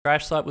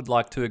Crash Site would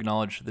like to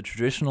acknowledge the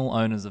traditional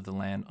owners of the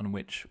land on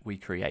which we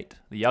create,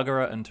 the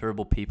Yuggera and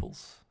Turrbal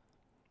peoples.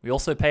 We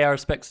also pay our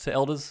respects to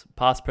elders,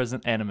 past,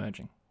 present, and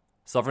emerging.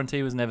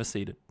 Sovereignty was never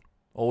ceded.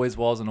 Always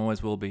was and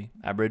always will be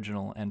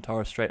Aboriginal and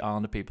Torres Strait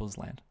Islander people's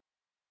land.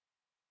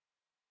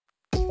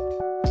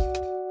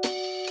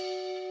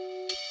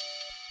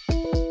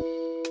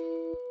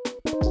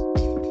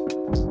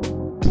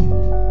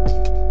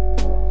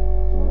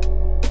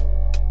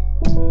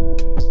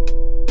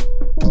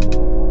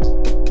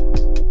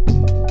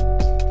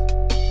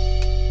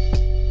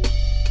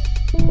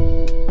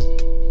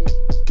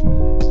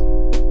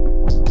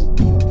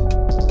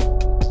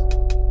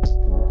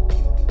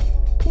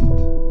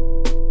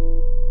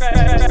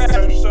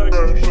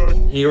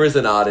 Here is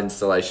an art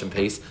installation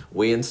piece.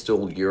 We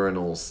install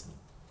urinals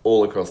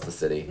all across the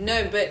city.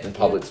 No, but in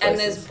public spaces. And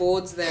there's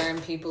boards there,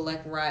 and people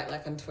write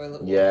on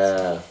toilet walls.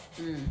 Yeah.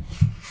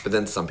 But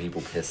then some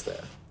people piss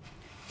there.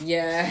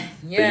 Yeah.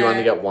 But you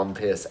only get one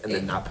piss, and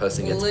then that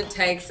person gets. All it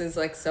takes is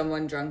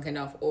someone drunk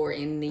enough or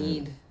in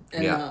need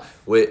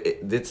enough. Yeah.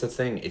 It's a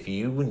thing. If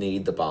you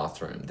need the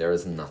bathroom, there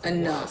is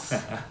nothing worse.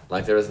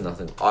 There is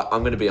nothing.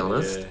 I'm going to be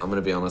honest. Yeah. I'm going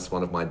to be honest.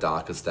 One of my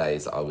darkest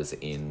days, I was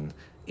in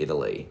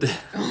Italy.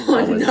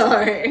 No.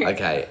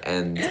 Okay,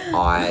 and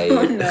I...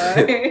 Oh,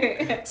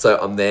 no. So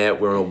I'm there,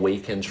 we're on a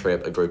weekend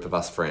trip, a group of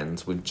us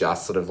friends. We've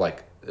just sort of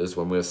it was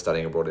when we were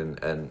studying abroad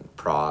in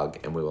Prague,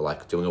 and we were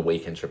doing a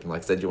weekend trip,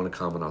 and said, do you want to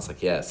come? And I was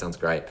like, yeah, sounds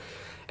great.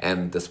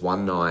 And this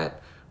one night,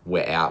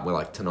 we're out,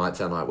 we're tonight's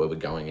our night where we're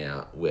going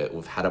out.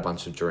 We've had a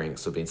bunch of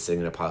drinks, we've been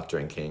sitting in a park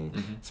drinking.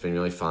 Mm-hmm. It's been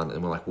really fun.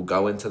 And we're we'll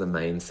go into the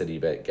main city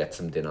bit, get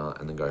some dinner,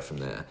 and then go from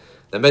there.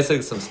 Then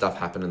basically some stuff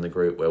happened in the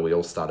group where we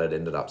all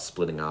ended up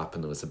splitting up,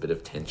 and there was a bit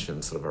of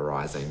tension sort of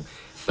arising.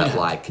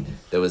 But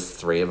there was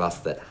 3 of us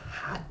that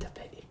had to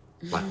pee.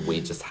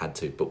 We just had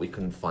to, but we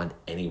couldn't find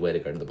anywhere to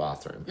go to the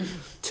bathroom.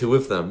 2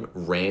 of them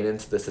ran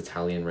into this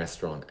Italian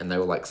restaurant, and they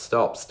were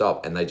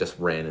stop, and they just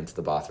ran into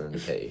the bathroom to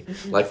pee.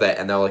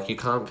 And they were you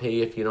can't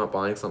pee if you're not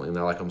buying something. And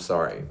they're I'm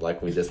sorry,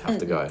 we just have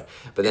to go.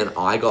 But then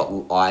I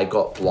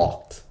got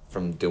blocked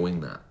from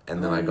doing that,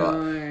 and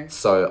then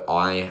so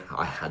I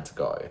had to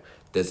go.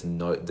 There's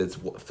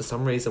for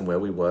some reason where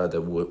we were,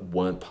 there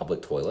weren't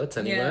public toilets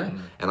anywhere,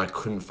 and I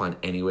couldn't find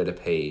anywhere to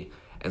pee,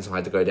 and so I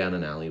had to go down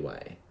an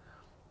alleyway.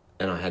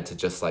 And I had to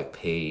just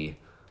pee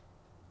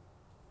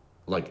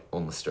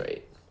on the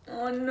street.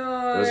 Oh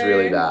no. It was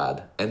really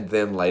bad. And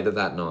then later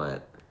that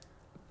night,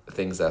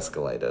 things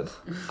escalated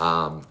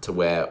to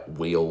where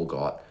we all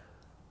got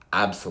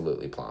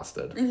absolutely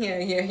plastered.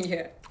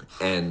 Yeah.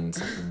 And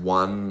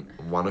one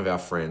of our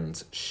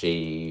friends,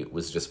 she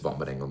was just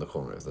vomiting on the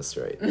corner of the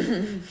street.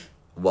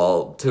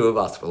 While 2 of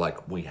us were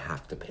we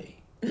have to pee.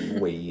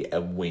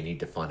 We need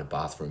to find a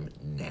bathroom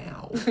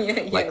now.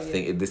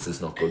 This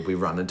is not good. We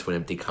run into an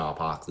empty car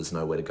park. There's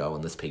nowhere to go,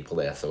 and there's people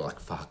there. So we're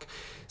fuck.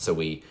 So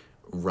we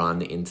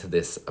run into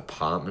this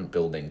apartment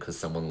building because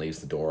someone leaves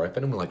the door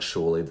open, and we're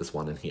surely there's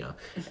one in here.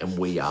 And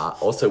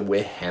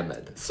we're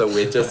hammered. So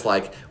we're just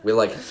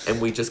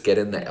and we just get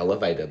in the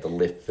elevator, the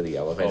lift for the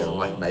elevator.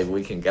 Oh. And maybe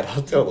we can get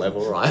up to a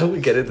level, right? We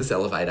get in this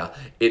elevator.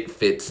 It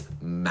fits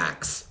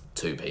max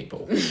 2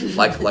 people.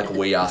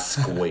 We are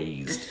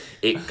squeezed.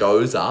 It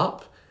goes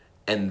up.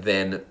 And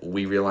then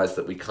we realize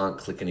that we can't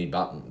click any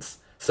buttons.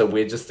 So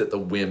we're just at the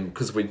whim,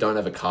 because we don't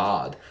have a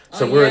card.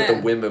 So we're at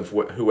the whim of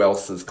who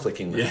else is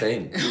clicking the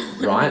thing,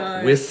 right?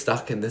 No. We're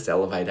stuck in this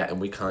elevator and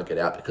we can't get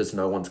out because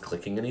no one's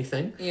clicking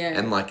anything. Yeah.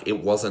 And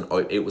it was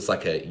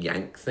a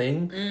yank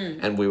thing.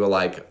 And we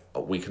were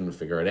we couldn't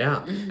figure it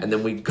out. And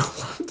then we go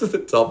up to the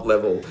top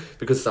level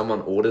because someone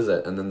orders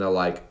it, and then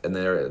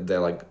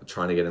they're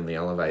trying to get in the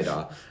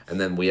elevator, and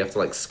then we have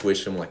to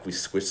squish them, we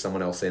squish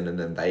someone else in, and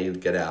then they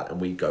get out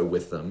and we go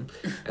with them.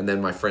 And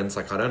then my friend's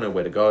I don't know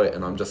where to go,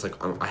 and I'm just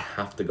I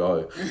have to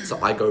go. So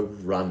I go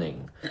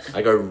running.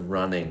 I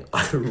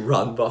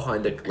run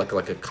behind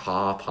a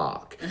car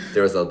park.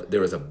 There is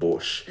a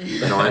bush,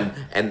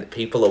 and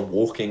people are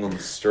walking on the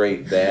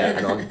street there,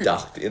 and I'm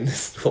ducked in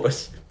this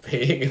bush,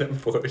 peeing in a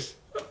bush.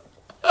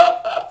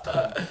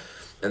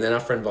 And then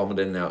our friend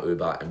vomited in our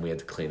Uber, and we had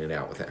to clean it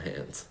out with our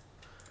hands.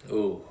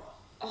 Ooh.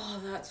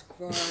 Oh, that's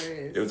gross.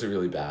 It was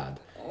really bad.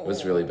 It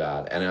was really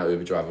bad. And our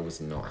Uber driver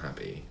was not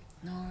happy.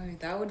 No,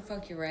 that would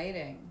fuck your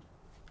rating.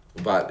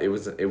 But it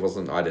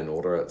wasn't, I didn't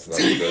order it, so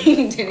that was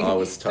good. Did I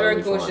was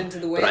totally throw fine. caution to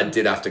the wind? But I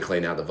did have to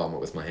clean out the vomit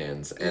with my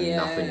hands, and Yeah.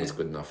 nothing was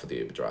good enough for the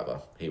Uber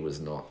driver. He was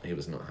not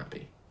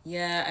happy.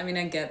 Yeah,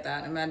 I get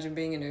that. Imagine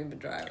being an Uber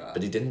driver.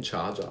 But he didn't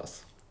charge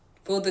us.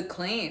 For the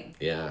clean.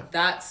 Yeah.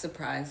 That's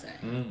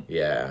surprising.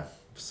 Yeah.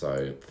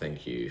 So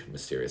thank you,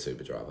 mysterious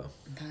Uber driver.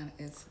 That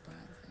is surprising.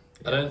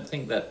 I don't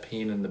think that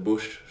peeing in the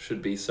bush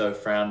should be so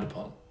frowned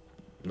upon.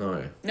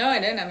 No. No, I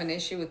don't have an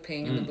issue with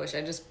peeing in the bush.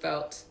 I just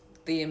felt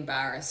the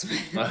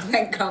embarrassment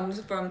that comes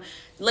from,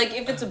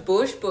 if it's a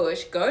bush,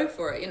 go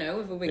for it.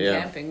 If we've been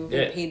camping, we've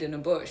been peed in a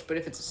bush. But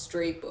if it's a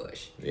street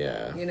bush,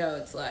 yeah,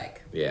 it's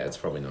yeah, it's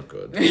probably not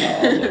good.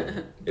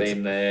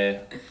 Been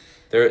there.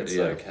 It's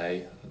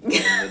okay. At the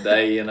end of the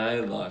day,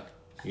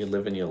 you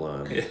live and you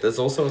learn. Yeah. There's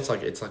also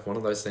it's one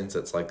of those things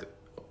that's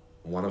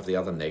one of the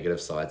other negative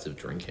sides of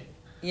drinking.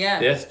 Yeah.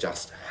 It's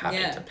just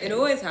having to pee. It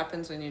always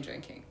happens when you're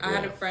drinking. I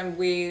had Yeah. a friend,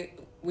 we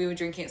were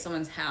drinking at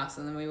someone's house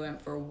and then we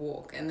went for a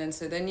walk. And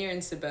then you're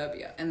in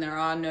suburbia and there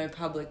are no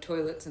public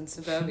toilets in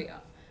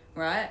suburbia,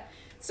 right?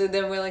 So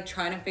then we're like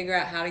trying to figure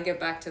out how to get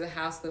back to the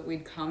house that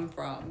we'd come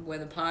from, where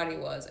the party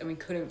was, and we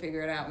couldn't figure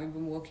it out. We've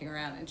been walking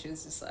around and she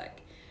was just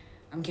like,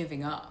 I'm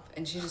giving up.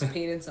 And she just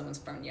peed in someone's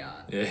front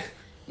yard. Yeah.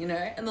 You know,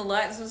 and the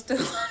lights were still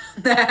on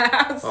in the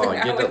house. Oh, and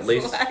yeah, now but at it's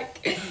least-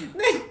 like,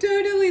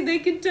 they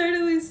could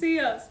totally see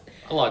us.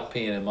 I like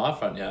peeing in my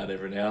front yard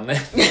every now and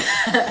then.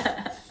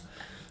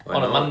 I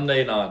On a know.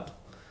 Monday night.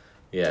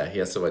 Yeah, he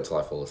has to wait till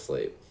I fall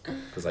asleep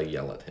because I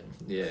yell at him.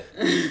 Yeah.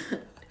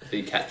 If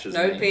he catches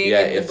No me. pee.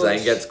 Yeah, in the if Zane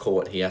bush. gets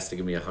caught, he has to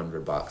give me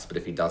 $100. But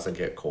if he doesn't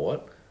get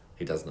caught,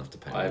 he doesn't have to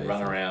pay. I me run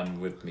anything.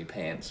 around with me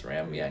pants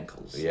around my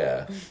ankles.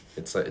 Yeah,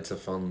 it's a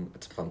fun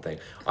thing.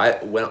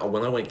 When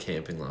I went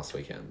camping last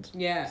weekend.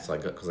 Yeah. So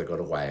because I got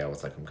away, I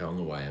was like, I'm going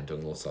away. I'm doing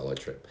a little solo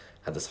trip.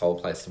 Had this whole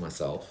place to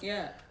myself.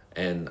 Yeah.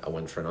 And I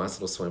went for a nice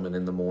little swim, and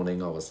in the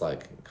morning I was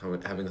like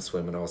having a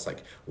swim, and I was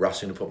like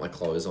rushing to put my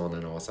clothes on,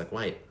 and I was like,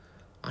 wait,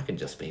 I can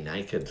just be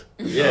naked.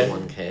 Yeah. No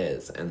one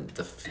cares. And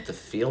the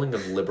feeling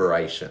of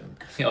liberation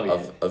Oh,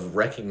 yeah. of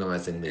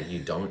recognizing that you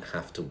don't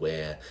have to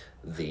wear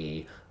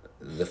the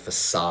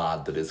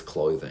facade that is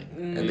clothing,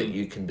 and that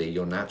you can be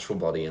your natural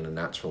body in a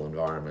natural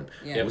environment.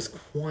 Yeah. It was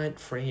quite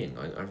freeing.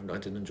 I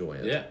did enjoy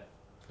it. Yeah,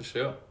 for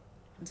sure.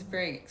 It's a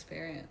freeing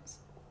experience.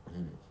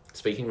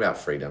 Speaking about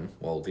freedom,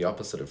 well, the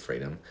opposite of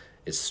freedom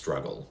is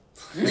struggle.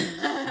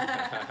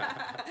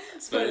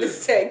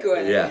 Bonus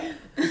takeaway. Yeah,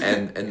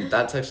 and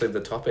that's actually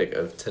the topic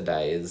of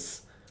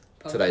today's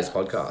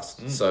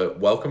podcast. So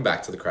welcome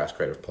back to the Crash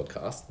Creative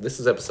Podcast. This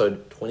is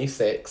episode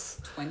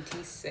 26.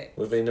 26.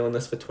 We've been doing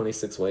this for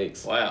 26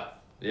 weeks. Wow.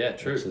 Yeah,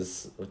 true.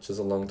 Which is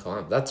a long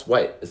time. That's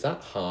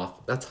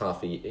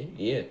half a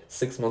year.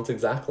 6 months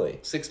exactly.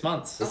 6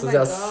 months. This Oh is my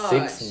our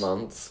gosh. 6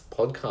 months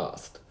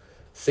podcast.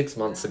 6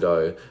 months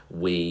ago,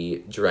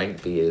 we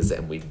drank beers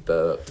and we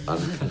burped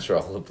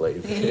uncontrollably.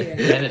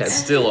 And it's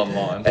still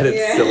online. And it's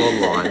Yeah. still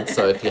online.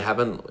 So if you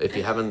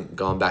haven't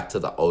gone back to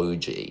the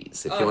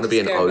OGs, if you want to be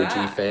an just go OG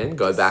back. fan,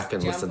 go Just back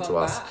and jump listen on to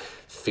us back.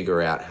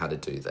 figure out how to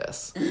do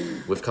this.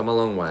 We've come a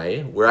long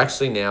way. We've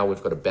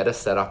got a better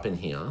setup in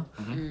here.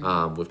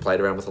 We've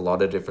played around with a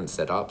lot of different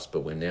setups,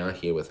 but we're now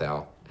here with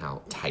our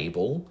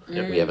table.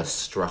 We have a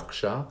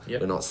structure.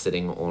 Yep. We're not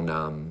sitting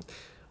on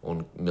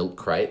milk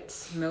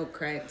crates. Milk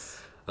crates.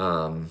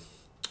 And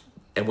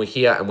we're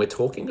here and we're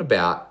talking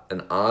about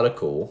an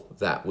article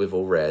that we've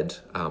all read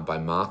by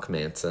Mark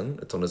Manson.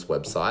 It's on his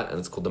website and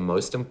it's called The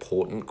Most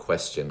Important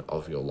Question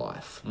of Your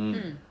Life.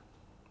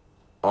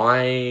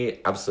 I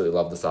absolutely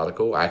love this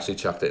article. I actually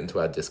chucked it into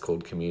our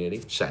Discord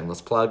community.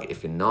 Shameless plug.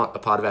 If you're not a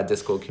part of our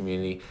Discord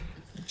community,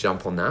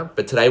 jump on that.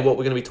 But today what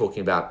we're going to be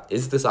talking about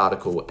is this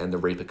article and the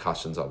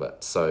repercussions of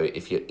it. So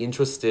if you're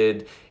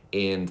interested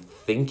in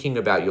thinking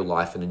about your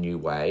life in a new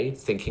way,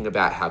 thinking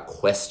about how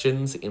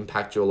questions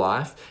impact your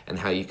life and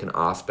how you can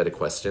ask better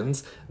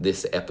questions,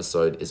 this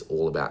episode is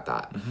all about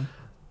that.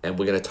 And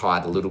we're going to tie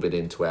it a little bit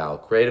into our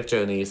creative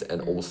journeys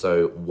and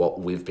also what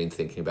we've been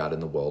thinking about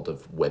in the world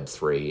of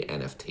Web3,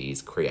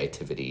 NFTs,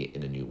 creativity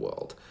in a new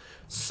world.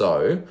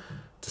 So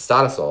to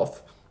start us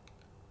off,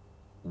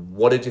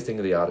 what did you think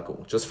of the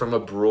article? Just from a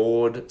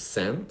broad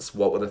sense,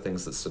 what were the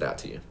things that stood out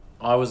to you?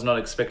 I was not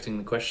expecting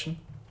the question.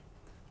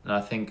 And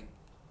I think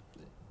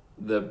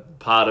the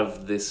part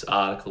of this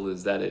article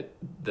is that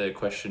the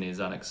question is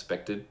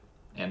unexpected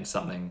and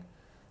something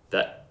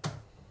that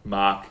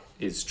Mark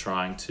is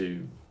trying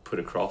to put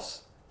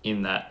across,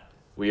 in that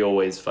we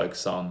always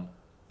focus on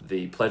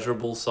the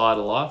pleasurable side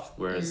of life,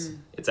 whereas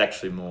it's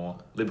actually more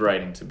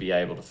liberating to be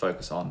able to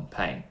focus on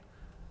pain.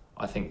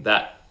 I think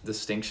that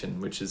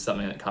distinction, which is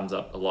something that comes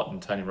up a lot in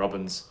Tony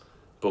Robbins'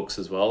 books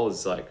as well,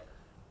 is like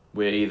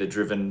we're either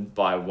driven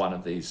by one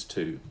of these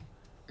two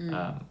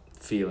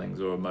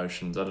feelings or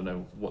emotions. I don't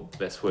know what the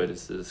best word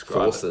is to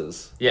describe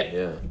Forces. it.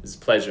 Yeah. It's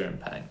pleasure and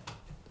pain.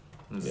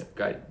 It's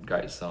a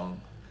great song.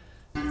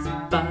 There's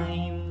a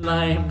fine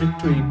line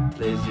between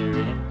pleasure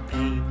and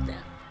pain. Yeah.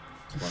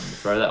 Just wanted to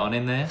throw that one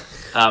in there.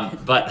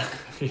 But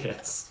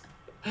yes,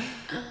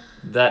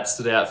 that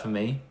stood out for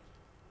me.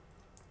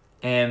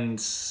 And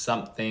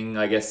something,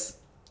 I guess,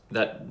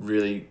 that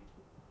really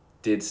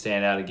did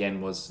stand out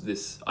again was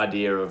this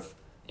idea of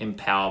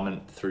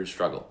empowerment through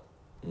struggle.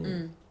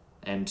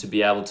 And to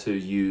be able to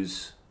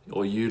use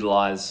or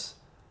utilize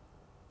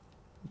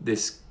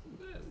this,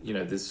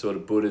 this sort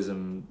of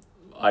Buddhism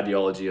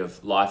ideology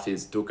of life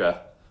is dukkha,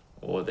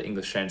 or the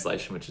English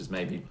translation, which is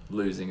maybe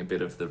losing a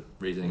bit of the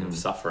reasoning of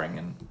suffering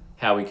and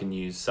how we can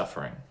use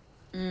suffering.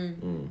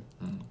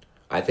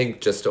 I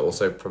think just to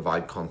also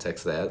provide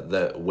context there,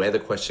 where the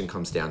question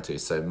comes down to.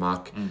 So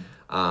Mark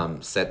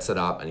sets it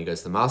up and he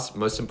goes, the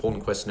most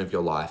important question of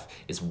your life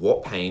is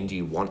what pain do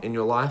you want in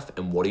your life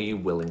and what are you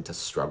willing to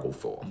struggle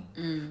for?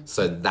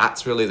 So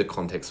that's really the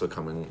context we're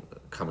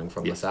coming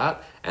from this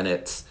at. And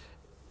it's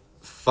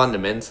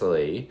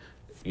fundamentally,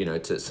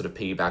 to sort of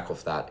piggyback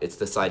off that, it's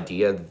this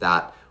idea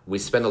that we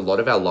spend a lot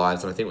of our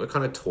lives, and I think we're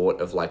kind of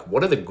taught of like,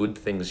 what are the good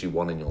things you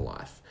want in your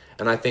life?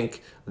 And I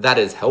think that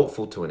is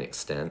helpful to an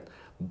extent,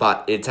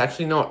 but it's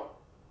actually not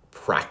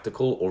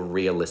practical or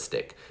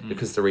realistic,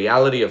 because the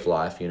reality of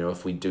life, you know,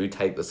 if we do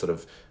take the sort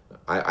of,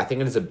 I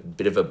think it is a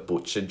bit of a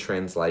butchered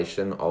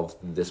translation of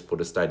this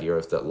Buddhist idea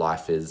of that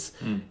life is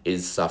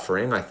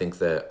suffering. I think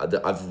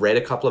that I've read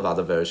a couple of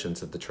other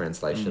versions of the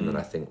translation that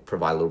I think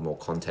provide a little more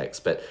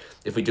context. But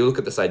if we do look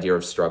at this idea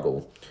of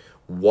struggle,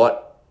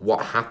 what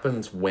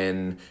happens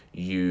when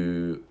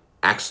you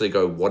actually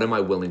go, what am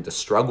I willing to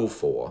struggle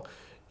for?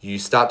 You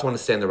start to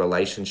understand the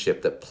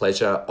relationship that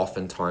pleasure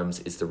oftentimes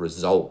is the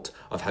result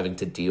of having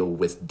to deal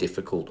with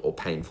difficult or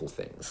painful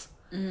things.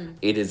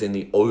 It is in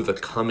the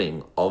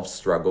overcoming of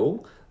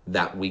struggle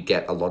that we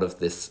get a lot of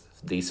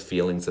these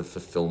feelings of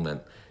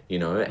fulfillment, you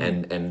know,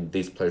 and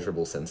these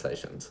pleasurable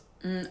sensations.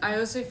 I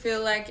also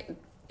feel like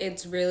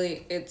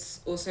it's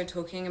also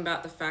talking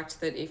about the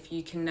fact that if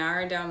you can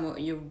narrow down what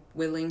you're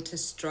willing to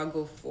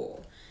struggle for,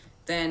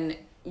 then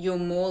you're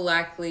more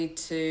likely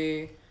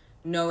to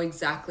know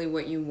exactly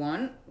what you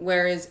want.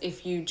 Whereas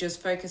if you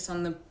just focus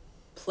on the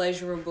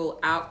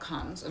pleasurable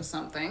outcomes of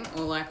something,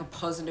 or like a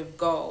positive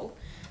goal,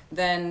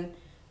 then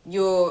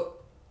you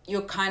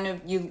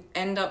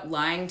end up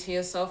lying to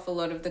yourself a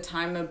lot of the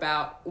time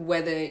about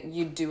whether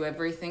you do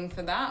everything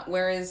for that.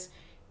 Whereas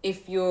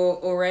if you're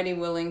already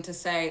willing to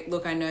say,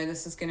 look, I know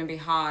this is going to be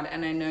hard,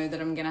 and I know that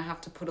I'm going to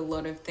have to put a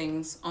lot of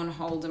things on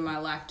hold in my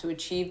life to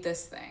achieve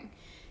this thing,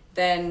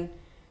 then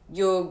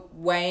you're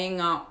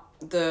weighing up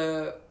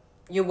the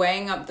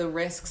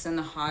risks and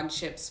the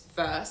hardships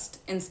first,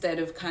 instead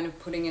of kind of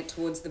putting it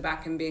towards the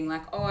back and being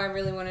like, oh, I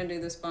really want to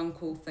do this fun,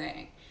 cool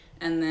thing.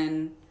 And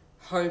then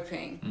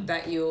hoping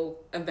that you'll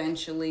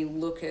eventually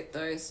look at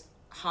those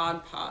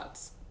hard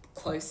parts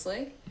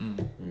closely.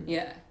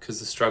 Yeah. Because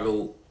the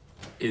struggle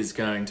is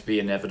going to be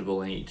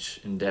inevitable in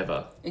each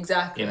endeavor.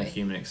 Exactly. In a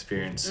human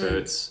experience. So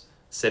it's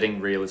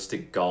setting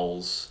realistic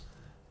goals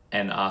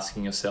and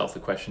asking yourself the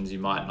questions you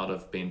might not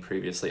have been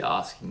previously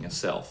asking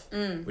yourself,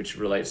 which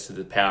relates to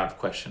the power of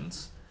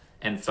questions,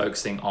 and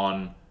focusing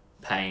on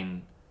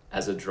pain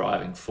as a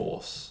driving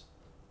force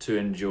to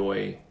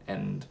enjoy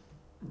and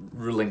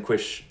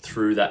relinquish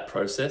through that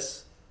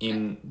process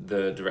in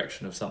the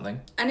direction of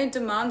something. And it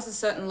demands a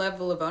certain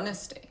level of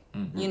honesty.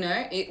 You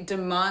know, it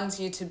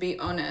demands you to be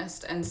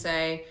honest and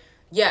say,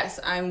 yes,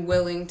 I'm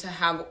willing to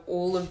have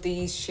all of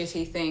these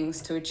shitty things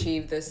to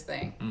achieve this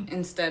thing,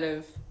 instead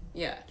of,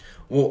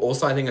 Well,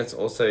 also, I think it's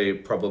also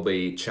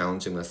probably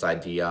challenging this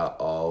idea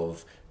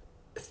of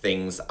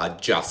things are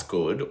just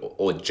good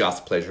or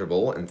just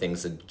pleasurable and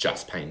things are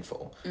just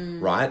painful,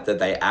 right? That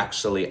they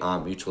actually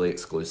aren't mutually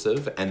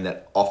exclusive, and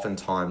that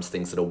oftentimes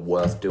things that are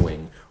worth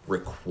doing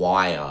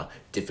require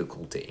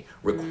difficulty,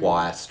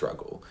 require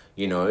struggle.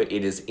 You know, it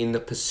is in the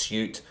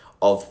pursuit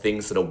of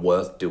things that are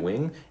worth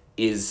doing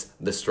is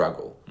the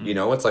struggle. You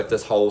know, it's like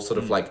this whole sort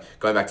of like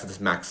going back to this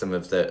maxim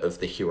of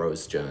the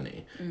hero's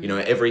journey. You know,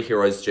 every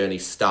hero's journey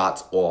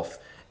starts off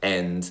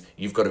and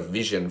you've got a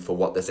vision for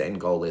what this end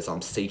goal is.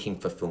 I'm seeking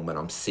fulfillment.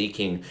 I'm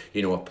seeking,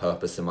 you know, a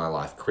purpose in my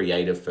life,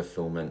 creative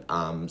fulfillment,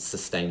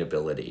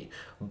 sustainability.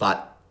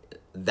 But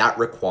that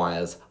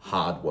requires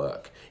hard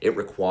work. It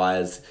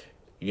requires,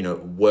 you know,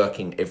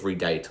 working every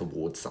day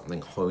towards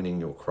something, honing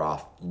your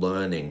craft,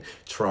 learning,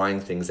 trying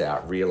things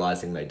out,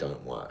 realizing they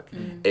don't work.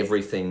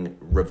 Everything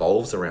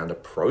revolves around a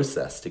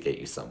process to get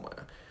you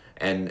somewhere.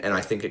 And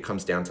I think it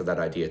comes down to that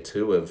idea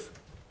too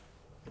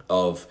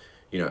of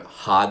you know,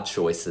 hard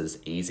choices,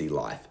 easy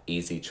life,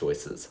 easy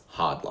choices,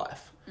 hard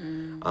life.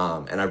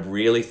 And I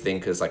really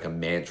think as like a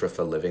mantra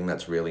for living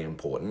that's really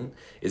important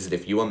is that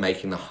if you are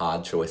making the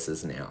hard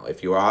choices now,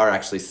 if you are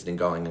actually sitting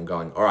going,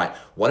 all right,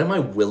 what am I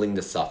willing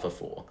to suffer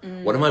for?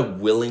 What am I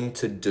willing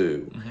to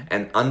do?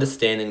 And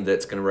understanding that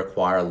it's going to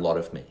require a lot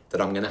of me,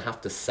 that I'm going to have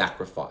to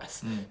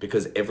sacrifice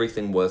because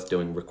everything worth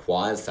doing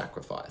requires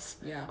sacrifice.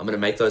 Yeah. I'm going to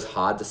make those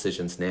hard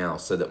decisions now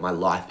so that my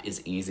life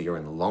is easier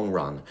in the long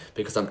run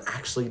because I'm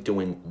actually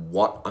doing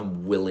what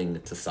I'm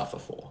willing to suffer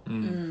for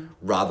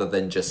rather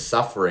than just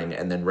suffering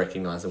and then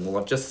recognizing,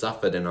 well, I've just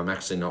suffered and I'm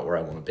actually not where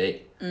I want to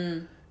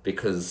be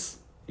because,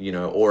 you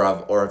know, or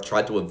I've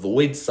tried to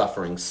avoid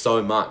suffering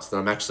so much that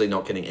I'm actually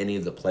not getting any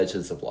of the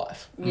pleasures of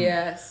life.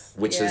 Yes.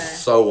 Which is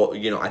so,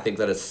 you know, I think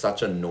that is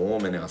such a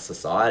norm in our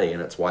society,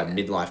 and it's why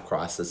midlife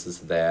crisis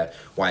is there,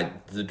 why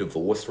the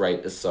divorce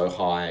rate is so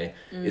high,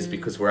 is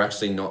because we're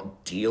actually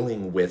not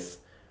dealing with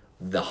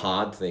the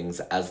hard things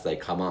as they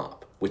come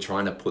up. We're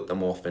trying to put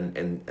them off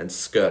and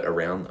skirt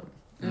around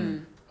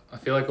them. I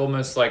feel like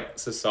almost like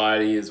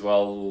society as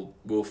well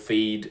will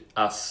feed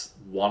us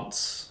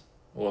wants,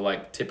 or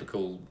like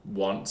typical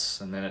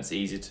wants, and then it's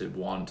easy to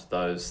want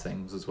those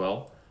things as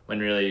well, when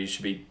really you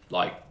should be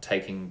like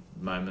taking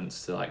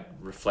moments to like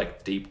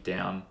reflect deep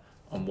down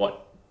on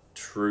what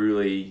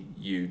truly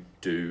you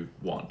do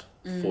want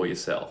for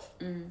yourself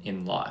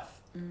in life.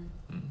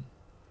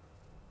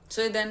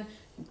 So then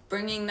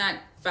bringing that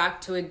back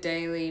to a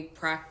daily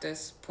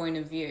practice point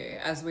of view,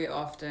 as we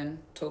often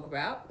talk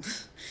about,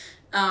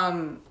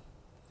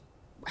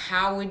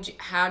 how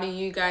do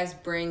you guys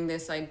bring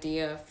this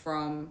idea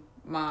from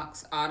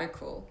Mark's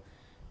article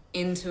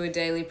into a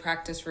daily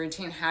practice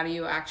routine? How do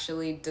you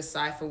actually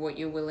decipher what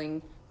you're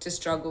willing to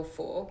struggle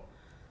for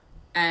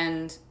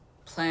and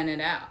plan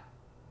it out?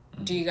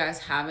 Do you guys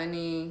have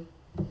any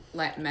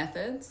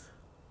methods?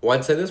 Well,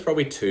 I'd say there's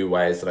probably two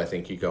ways that I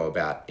think you go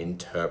about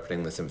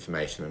interpreting this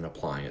information and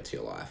applying it to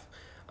your life.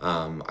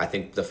 I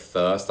think the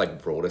first,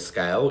 broader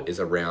scale is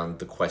around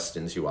the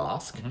questions you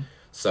ask. Mm-hmm.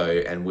 So,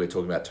 and we were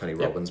talking about Tony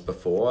Robbins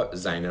before.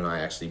 Zane and I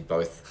actually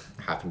both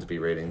happen to be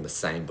reading the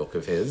same book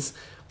of his,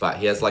 but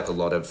he has a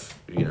lot of,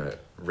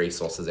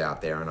 resources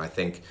out there. And I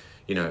think,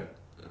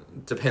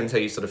 depends how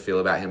you sort of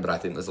feel about him, but I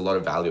think there's a lot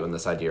of value in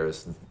this idea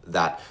is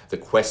that the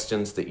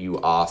questions that you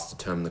ask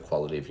determine the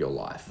quality of your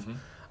life.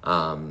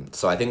 Mm-hmm.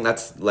 So I think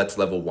that's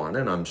level one,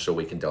 and I'm sure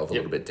we can delve a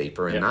little bit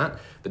deeper in that.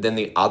 But then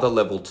the other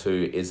level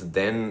two is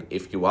then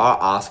if you are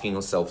asking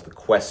yourself the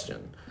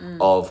question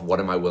of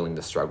what am I willing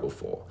to struggle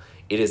for,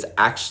 it is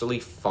actually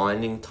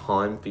finding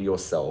time for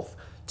yourself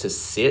to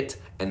sit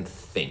and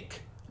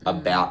think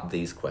about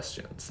these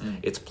questions.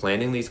 It's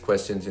planning these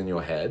questions in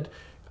your head,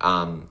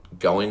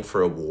 going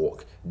for a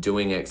walk,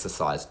 doing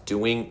exercise,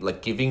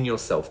 gifting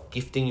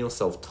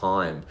yourself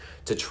time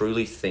to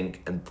truly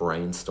think and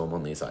brainstorm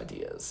on these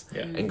ideas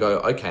and go,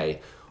 okay,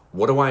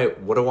 what do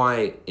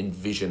I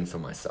envision for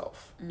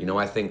myself?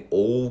 I think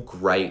all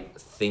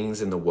great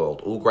things in the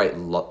world, all great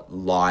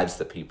lives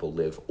that people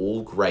live,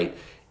 all great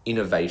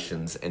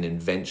innovations and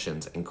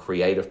inventions and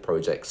creative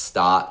projects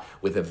start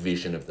with a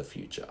vision of the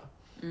future.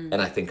 And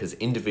I think as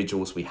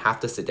individuals, we have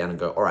to sit down and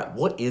go, all right,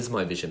 what is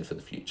my vision for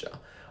the future?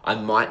 I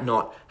might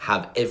not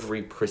have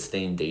every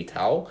pristine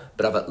detail,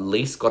 but I've at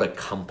least got a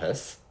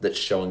compass that's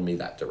showing me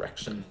that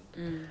direction.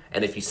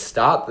 And if you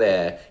start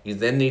there, you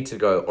then need to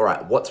go, all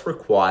right, what's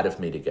required of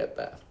me to get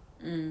there?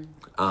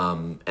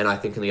 And I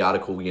think in the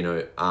article,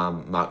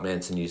 Mark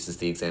Manson uses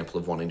the example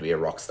of wanting to be a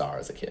rock star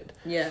as a kid.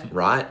 Yeah.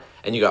 Right?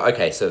 And you go,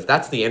 okay, so if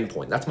that's the end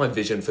point, that's my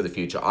vision for the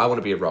future, I want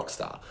to be a rock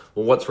star.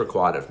 Well, what's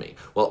required of me?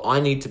 Well,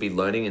 I need to be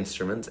learning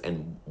instruments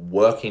and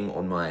working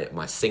on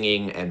my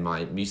singing and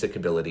my music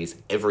abilities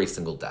every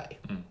single day.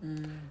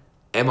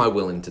 Am I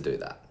willing to do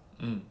that?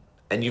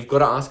 And you've got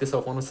to ask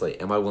yourself honestly,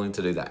 am I willing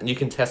to do that? And you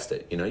can test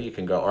it. You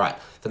can go, all right,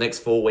 the next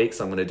 4 weeks,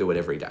 I'm going to do it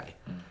every day.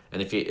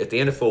 And if at the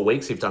end of 4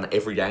 weeks, you've done it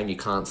every day and you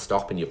can't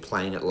stop and you're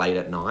playing it late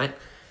at night,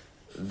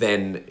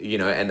 then,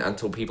 and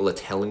until people are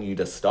telling you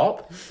to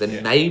stop,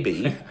 then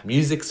maybe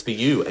music's for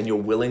you and you're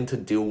willing to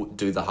do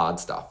the hard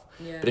stuff.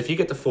 Yeah. But if you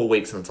get to 4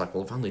 weeks and it's like,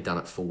 well, I've only done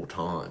it 4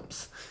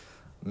 times,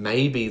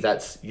 maybe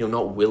you're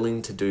not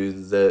willing to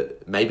do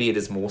maybe it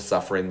is more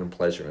suffering than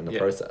pleasure in the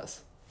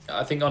process.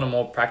 I think on a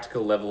more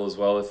practical level as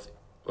well,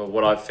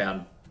 what I've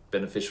found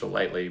beneficial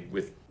lately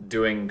with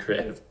doing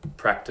creative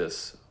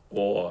practice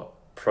or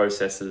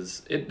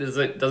processes, it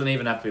doesn't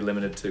even have to be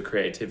limited to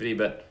creativity,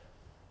 but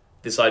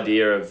this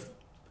idea of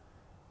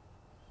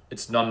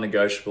it's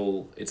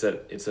non-negotiable, it's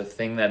a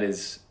thing that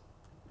is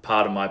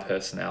part of my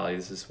personality.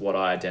 This is what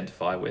I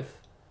identify with,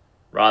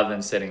 rather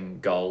than setting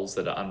goals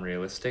that are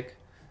unrealistic.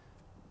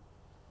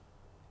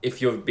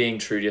 If you're being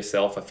true to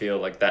yourself, I feel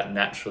like that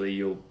naturally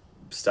you'll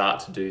start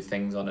to do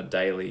things on a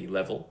daily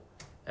level.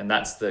 And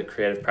that's the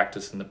creative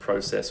practice and the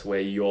process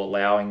where you're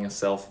allowing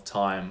yourself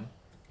time,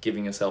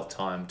 giving yourself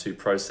time to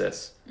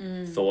process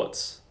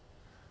thoughts.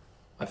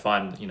 I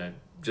find,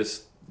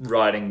 just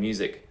writing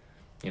music,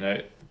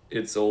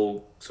 it's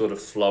all sort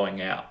of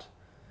flowing out.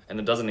 And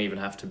it doesn't even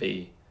have to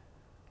be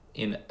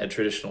in a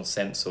traditional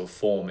sense or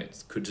form.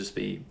 It could just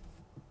be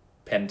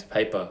pen to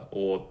paper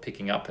or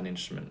picking up an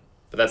instrument.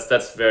 But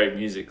that's very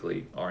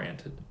musically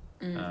oriented.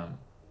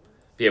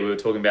 We were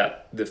talking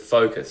about the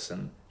focus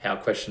and how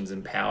questions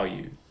empower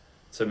you.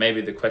 So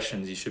maybe the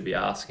questions you should be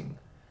asking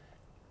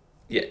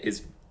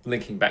is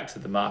linking back to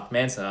the Mark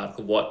Manson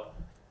article. What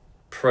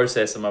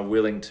process am I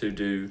willing to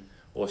do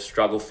or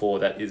struggle for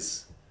that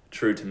is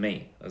true to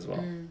me as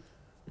well?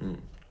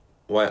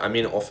 Well, I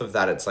mean, off of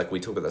that, it's like we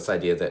talk about this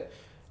idea that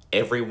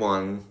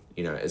everyone,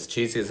 as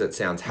cheesy as it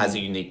sounds, has a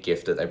unique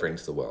gift that they bring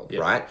to the world,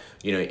 right?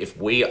 If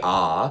we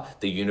are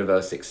the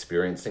universe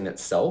experiencing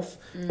itself,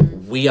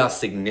 we are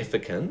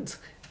significant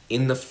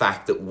in the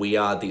fact that we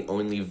are the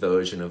only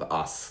version of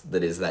us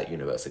that is that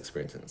universe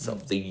experiencing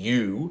itself. The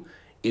you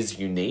is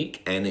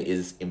unique and it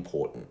is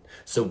important.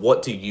 So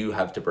what do you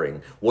have to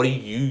bring? What are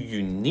you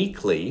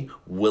uniquely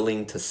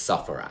willing to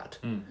suffer at?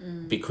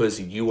 Because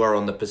you are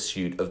on the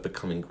pursuit of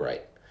becoming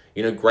great.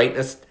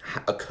 Greatness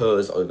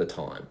occurs over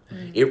time.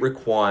 It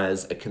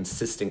requires a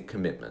consistent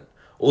commitment.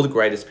 All the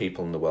greatest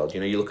people in the world,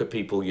 you look at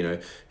people, who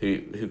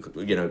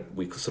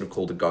we sort of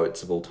call the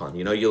GOATs of all time.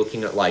 You're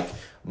looking at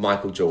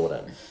Michael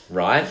Jordan,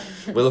 right?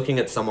 We're looking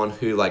at someone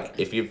who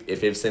if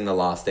you've seen The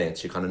Last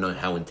Dance, you kind of know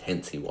how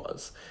intense he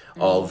was.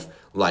 Of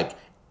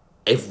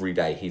every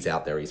day he's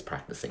out there, he's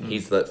practicing.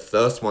 He's the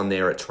first one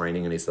there at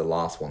training and he's the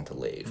last one to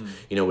leave.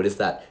 It is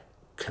that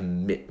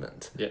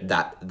commitment,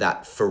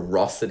 that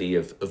ferocity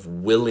of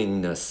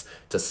willingness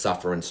to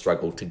suffer and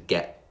struggle to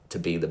get to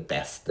be the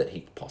best that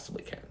he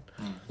possibly can.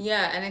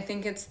 Yeah, and I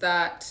think it's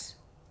that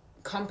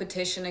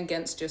competition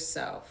against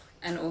yourself,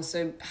 and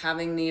also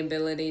having the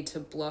ability to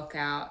block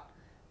out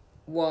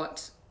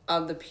what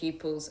other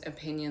people's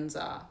opinions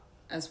are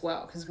as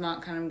well, because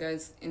Mark kind of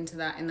goes into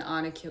that in the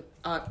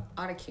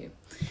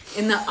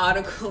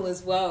article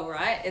as well,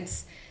 right?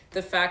 It's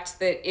the fact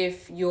that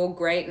if your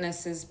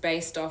greatness is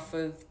based off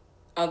of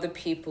other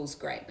people's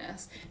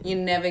greatness, you're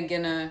never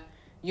gonna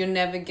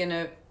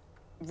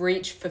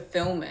reach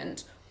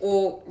fulfillment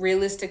or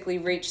realistically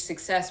reach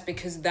success,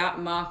 because that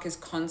mark is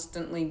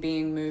constantly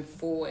being moved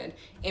forward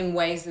in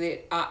ways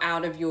that are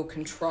out of your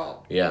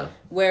control. Yeah.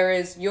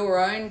 Whereas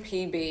your own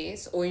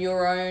PBs or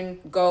your own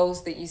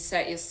goals that you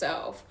set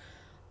yourself,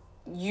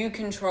 you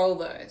control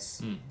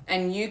those,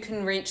 and you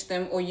can reach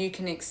them or you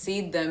can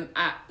exceed them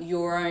at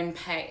your own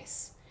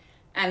pace.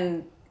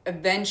 And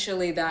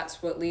eventually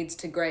that's what leads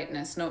to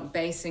greatness, not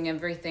basing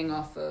everything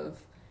off of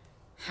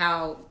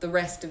how the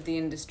rest of the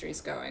industry is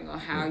going, or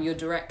how your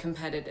direct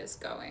competitors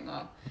going,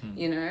 or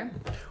you know.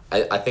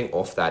 I think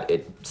off that,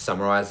 it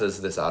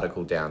summarizes this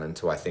article down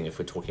into, I think if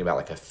we're talking about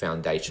like a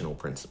foundational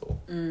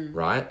principle,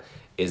 right,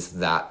 is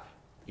that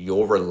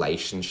your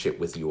relationship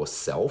with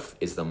yourself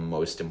is the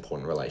most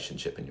important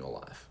relationship in your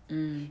life.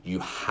 You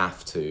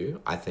have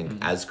to, I think,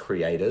 as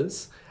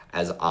creators,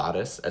 as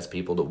artists, as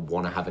people that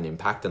want to have an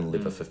impact and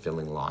live a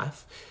fulfilling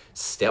life,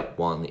 step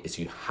one is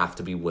you have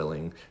to be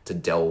willing to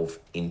delve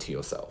into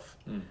yourself.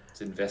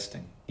 It's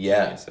investing in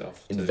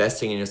yourself.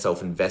 Investing in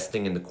yourself,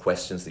 investing in the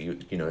questions that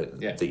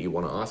that you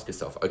want to ask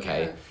yourself.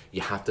 Okay,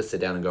 you have to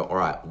sit down and go, all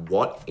right,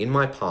 what in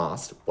my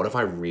past, what have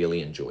I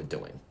really enjoyed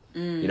doing?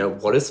 You know,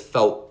 what has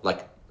felt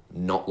like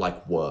not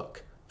like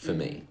work for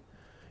me?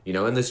 You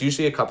know, and there's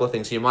usually a couple of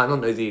things. You might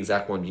not know the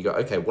exact one. You go,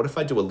 okay, what if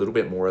I do a little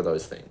bit more of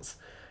those things?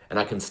 And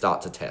I can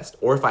start to test.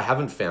 Or if I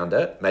haven't found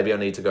it, maybe I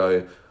need to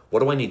go, what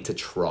do I need to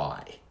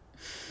try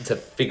to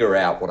figure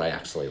out what I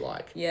actually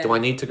like? Yeah. Do I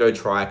need to go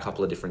try a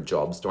couple of different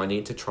jobs? Do I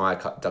need to try a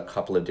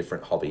couple of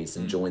different hobbies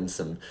and join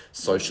some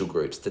social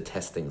groups to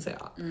test things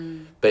out?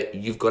 But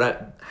you've got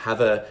to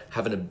have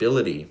an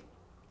ability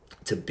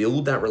to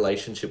build that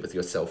relationship with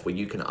yourself where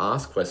you can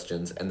ask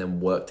questions and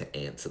then work to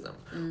answer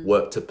them,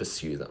 work to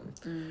pursue them.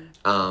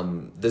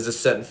 There's a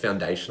certain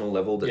foundational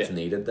level that's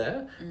needed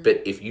there.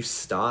 But if you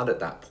start at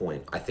that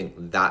point, I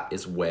think that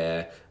is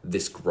where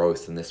this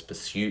growth and this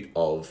pursuit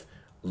of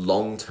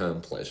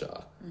long-term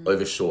pleasure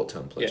over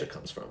shorter-term pleasure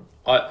comes from.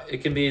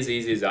 It can be as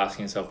easy as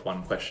asking yourself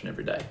one question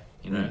every day,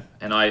 you know.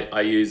 And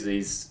I use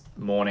these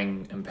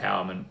morning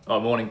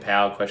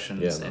power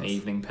questions and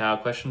evening power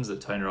questions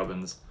that Tony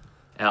Robbins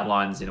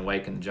outlines in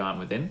Awaken the Giant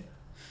Within.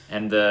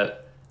 And the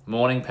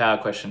morning power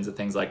questions are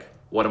things like,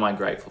 what am I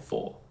grateful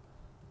for?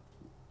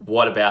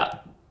 What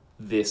about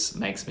this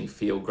makes me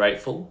feel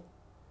grateful?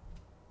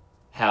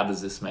 How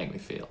does this make me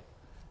feel?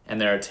 And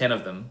there are 10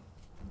 of them: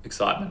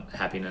 excitement,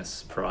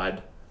 happiness,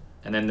 pride.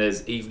 And then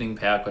there's evening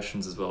power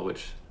questions as well,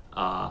 which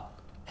are,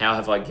 how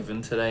have I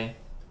given today?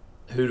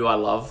 Who do I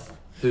love?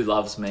 Who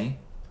loves me?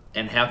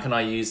 And how can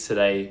I use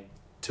today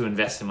to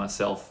invest in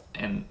myself,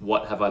 and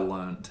what have I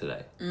learned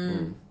today?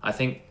 I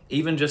think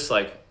even just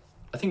I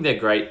think they're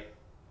great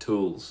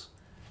tools,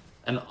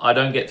 and I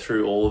don't get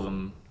through all of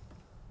them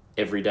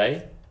every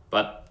day,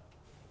 but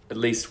at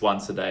least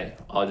once a day,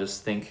 I'll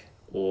just think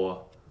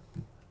or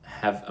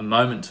have a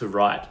moment to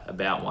write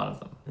about one of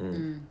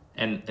them.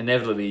 And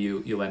inevitably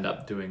you'll end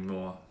up doing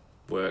more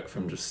work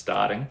from just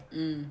starting.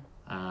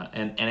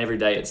 And every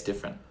day it's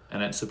different.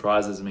 And it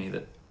surprises me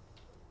that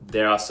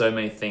there are so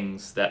many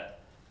things that,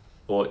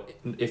 or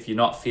if you're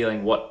not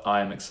feeling what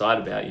I am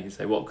excited about, you can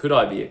say, what could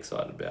I be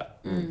excited about?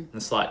 And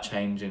a slight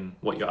change in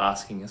what you're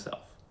asking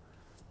yourself.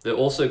 There are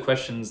also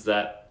questions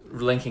that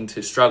linking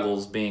to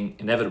struggles being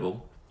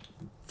inevitable.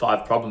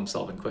 5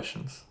 problem-solving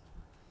questions,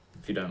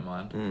 if you don't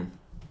mind.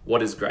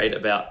 What is great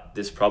about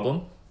this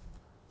problem?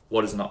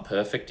 What is not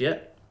perfect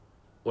yet?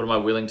 What am I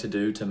willing to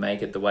do to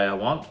make it the way I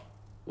want?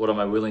 What am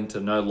I willing to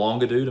no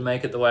longer do to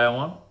make it the way I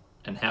want?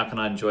 And how can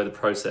I enjoy the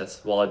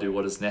process while I do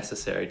what is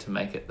necessary to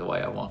make it the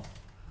way I want?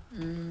 I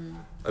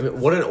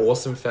mean, what an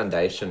awesome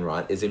foundation,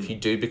 right? Is if you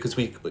do, because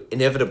we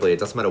inevitably, it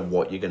doesn't matter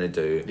what you're going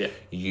to do,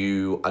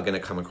 you are going to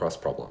come across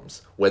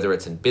problems, whether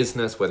it's in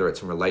business, whether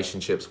it's in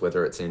relationships,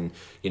 whether it's in,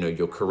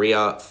 your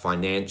career,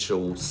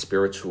 financial,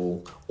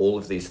 spiritual, all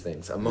of these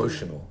things,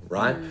 emotional,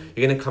 right?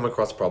 You're going to come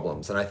across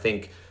problems. And I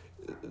think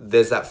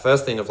there's that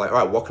first thing of all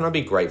right, what can I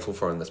be grateful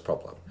for in this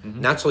problem?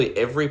 Naturally,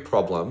 every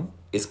problem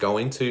is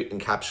going to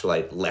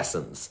encapsulate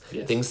lessons,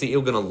 things that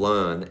you're going to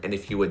learn. And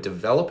if you were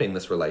developing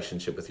this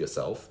relationship with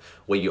yourself,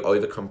 where you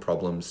overcome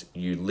problems,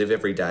 you live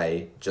every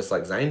day, just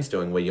like Zane's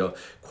doing, where you're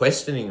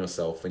questioning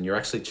yourself and you're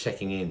actually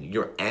checking in,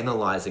 you're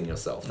analyzing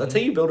yourself. That's how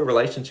you build a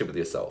relationship with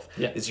yourself,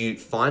 is you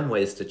find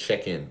ways to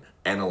check in,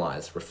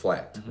 analyze,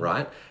 reflect,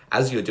 right?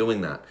 As you're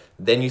doing that,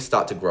 then you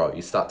start to grow,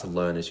 you start to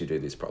learn as you do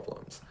these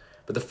problems.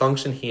 But the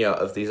function here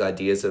of these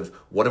ideas of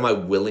what am I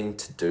willing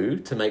to do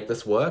to make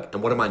this work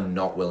and what am I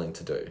not willing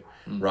to do,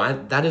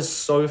 right? That is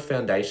so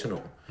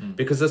foundational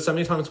because there's so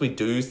many times we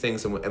do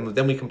things and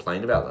then we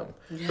complain about them.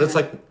 But it's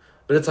like,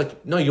 But it's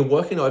like, no, you're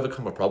working to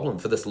overcome a problem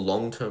for this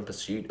long-term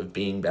pursuit of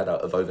being better,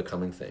 of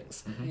overcoming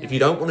things. Yeah. If you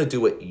don't want to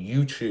do it,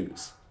 you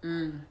choose.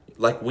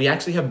 Like, we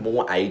actually have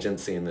more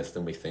agency in this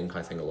than we think,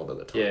 I think, a lot of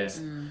the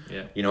times.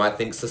 Yeah. You know, I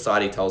think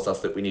society tells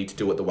us that we need to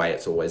do it the way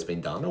it's always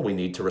been done, or we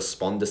need to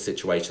respond to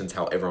situations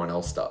how everyone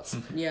else does.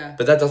 Yeah.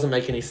 But that doesn't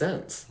make any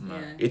sense.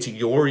 Yeah. It's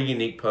you're a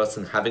unique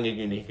person having a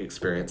unique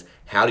experience.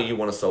 How do you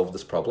want to solve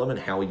this problem, and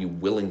how are you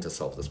willing to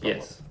solve this problem?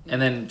 Yes.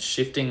 And then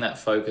shifting that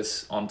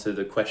focus onto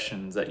the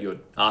questions that you're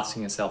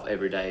asking yourself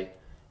every day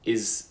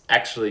is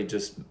actually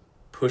just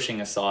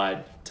pushing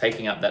aside,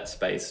 taking up that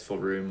space for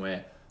room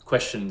where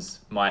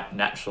questions might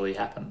naturally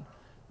happen.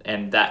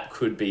 And that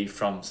could be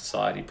from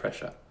society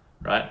pressure,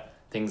 right?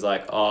 Things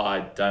like, oh,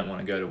 I don't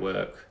want to go to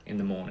work in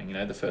the morning, you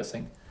know, the first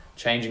thing.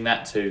 Changing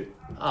that to,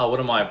 oh,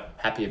 what am I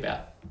happy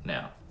about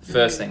now?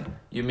 First thing,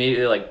 you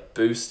immediately like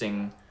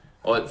boosting,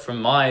 or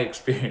from my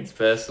experience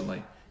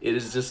personally, it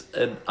is just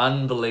an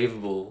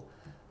unbelievable,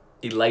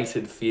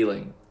 elated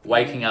feeling.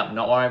 Waking up,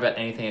 not worrying about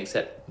anything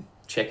except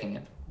checking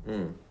it.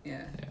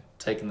 Yeah.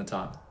 Taking the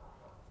time.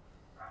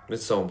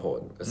 It's so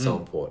important. It's so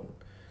important.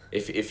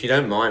 If you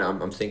don't mind,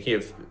 I'm thinking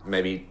of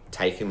maybe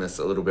taking this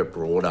a little bit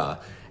broader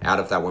out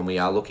of that when we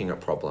are looking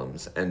at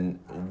problems. And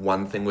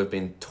one thing we've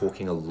been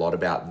talking a lot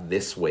about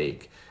this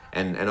week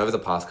and over the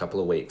past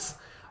couple of weeks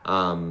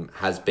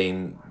has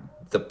been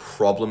the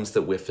problems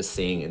that we're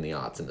foreseeing in the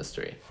arts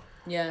industry.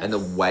 Yes. And the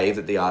way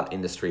that the art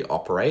industry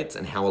operates,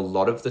 and how a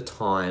lot of the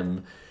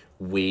time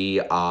we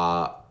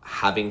are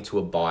having to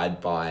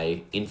abide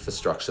by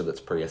infrastructure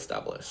that's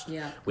pre-established.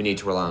 Yeah. We need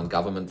to rely on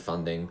government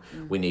funding.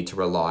 We need to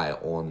rely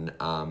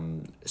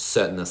on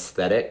certain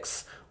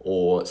aesthetics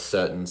or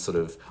certain sort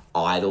of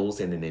idols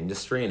in an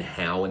industry and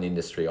how an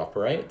industry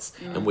operates.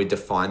 And we're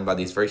defined by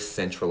these very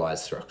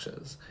centralized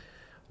structures.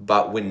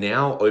 But we're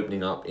now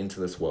opening up into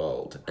this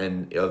world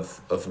and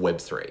of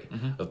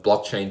Web3, of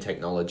blockchain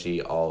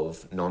technology,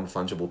 of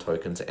non-fungible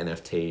tokens,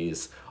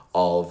 NFTs,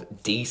 of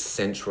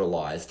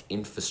decentralized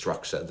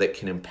infrastructure that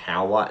can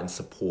empower and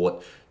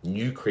support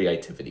new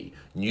creativity,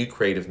 new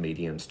creative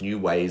mediums, new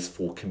ways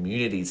for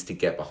communities to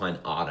get behind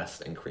artists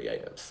and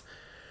creatives.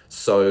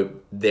 So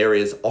there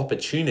is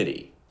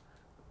opportunity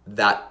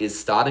that is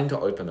starting to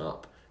open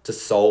up to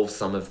solve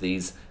some of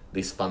these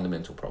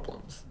fundamental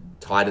problems.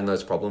 Tied in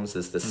those problems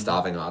is the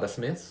starving artist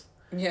myth.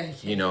 Yeah.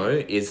 You know,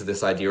 is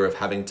this idea of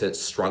having to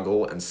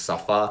struggle and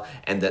suffer,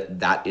 and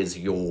that is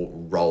your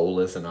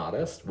role as an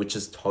artist, which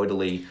is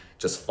totally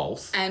just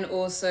false. And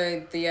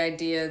also the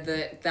idea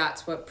that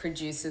that's what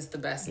produces the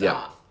best Yeah.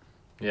 art.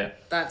 Yeah.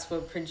 That's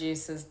what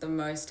produces the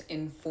most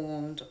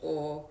informed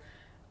or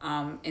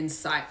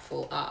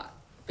insightful art,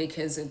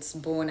 because it's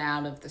born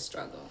out of the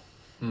struggle,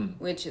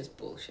 which is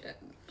bullshit.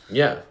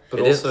 Yeah.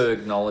 But it also is.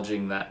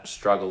 acknowledging that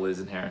struggle is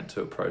inherent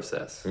to a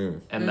process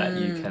and that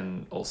you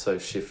can also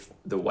shift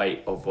the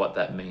weight of what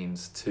that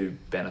means to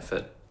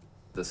benefit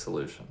the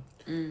solution.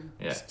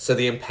 Yeah. So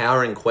the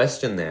empowering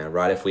question there,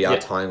 right, if we are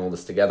tying all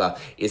this together,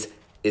 is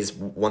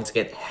once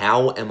again,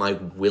 how am I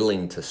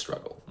willing to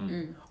struggle?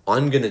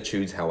 I'm going to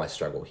choose how I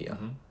struggle here.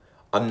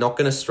 I'm not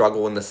going to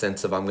struggle in the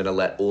sense of I'm going to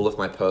let all of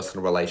my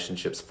personal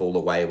relationships fall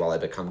away while I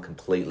become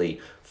completely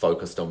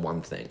focused on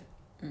one thing.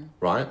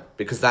 Right?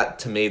 Because that,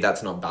 to me,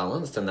 that's not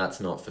balanced and that's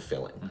not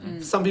fulfilling.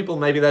 For some people,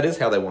 maybe that is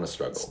how they want to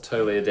struggle. It's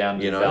totally down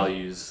to You know?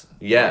 values.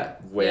 Yeah.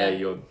 Where Yeah.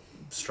 your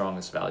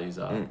strongest values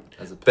are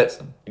as a But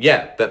person.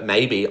 but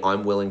maybe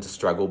I'm willing to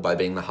struggle by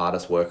being the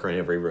hardest worker in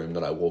every room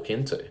that I walk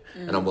into.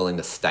 And I'm willing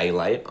to stay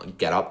late,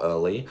 get up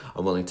early.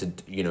 I'm willing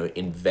to,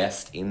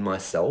 invest in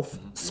myself,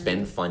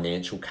 spend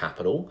financial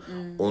capital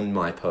on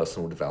my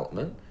personal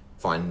development,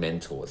 find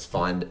mentors,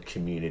 find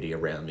community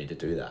around me to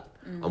do that.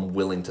 I'm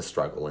willing to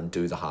struggle and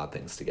do the hard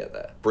things to get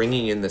there.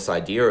 Bringing in this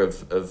idea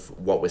of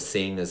what we're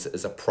seeing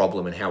as a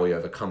problem and how we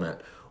overcome it.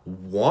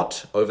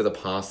 What, over the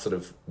past sort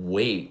of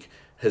week,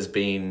 has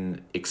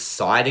been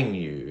exciting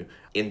you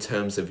in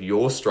terms of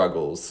your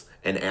struggles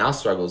and our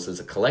struggles as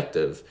a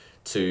collective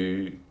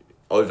to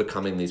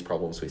overcoming these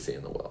problems we see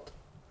in the world?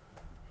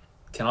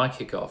 Can I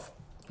kick off?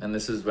 And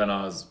this is when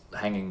I was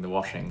hanging the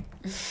washing.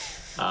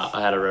 I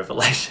had a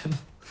revelation.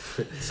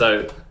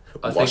 So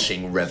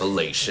Washing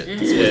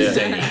revelations. Yeah.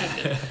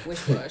 Zane.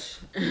 Wish wash.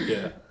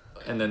 Yeah.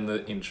 And then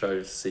the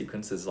intro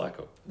sequence is like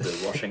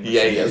the washing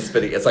Yeah, machine. yeah,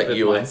 spitting. It's like With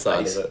you my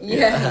inside face. of it.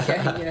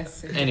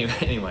 Yes.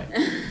 Anyway.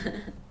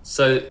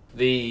 So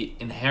the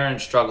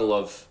inherent struggle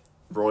of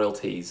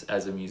royalties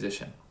as a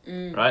musician,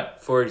 right?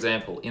 For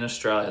example, in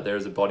Australia, there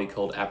is a body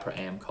called APRA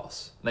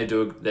AMCOS.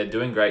 They're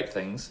doing great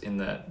things in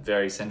the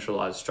very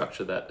centralized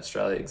structure that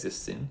Australia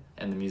exists in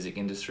and the music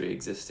industry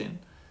exists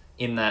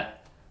in that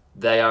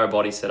they are a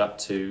body set up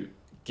to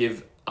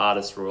give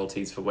artists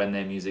royalties for when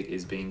their music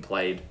is being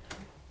played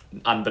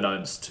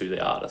unbeknownst to the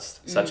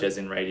artist, such as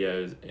on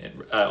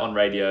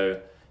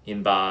radio,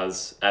 in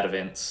bars, at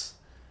events,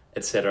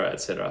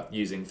 etc.,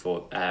 using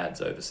for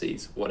ads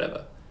overseas,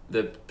 whatever.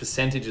 The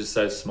percentage is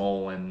so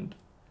small, and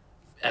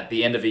at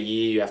the end of a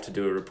year, you have to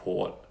do a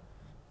report.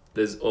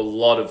 There's a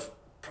lot of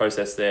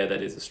process there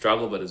that is a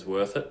struggle, but is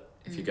worth it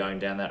if you're going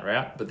down that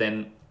route. But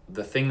then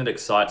the thing that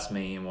excites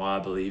me and why I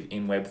believe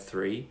in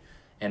Web3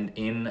 and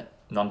in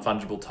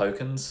non-fungible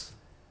tokens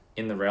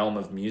in the realm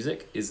of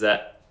music is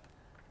that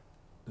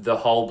the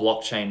whole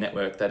blockchain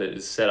network that it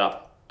is set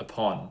up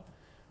upon,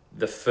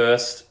 the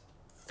first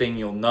thing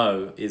you'll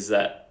know is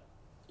that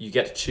you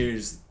get to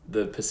choose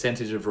the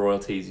percentage of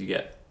royalties you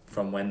get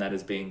from when that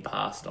is being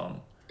passed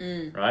on,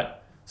 right?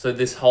 So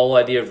this whole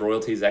idea of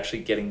royalty is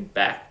actually getting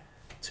back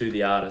to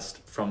the artist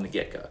from the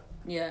get-go.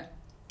 Yeah.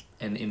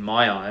 And in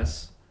my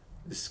eyes,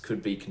 this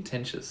could be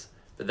contentious,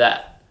 but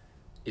that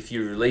if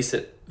you release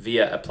it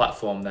via a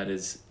platform that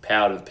is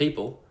powered with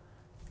people,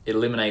 it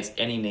eliminates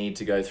any need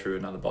to go through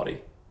another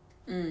body.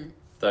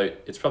 Though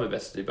it's probably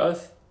best to do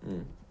both.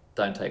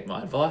 Don't take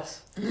my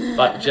advice.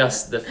 But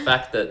just the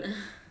fact that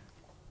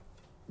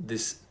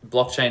this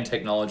blockchain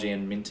technology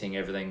and minting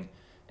everything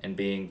and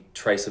being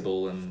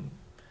traceable and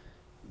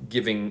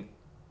giving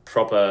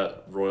proper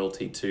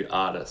royalty to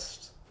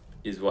artists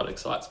is what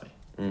excites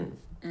me.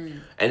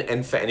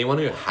 And for anyone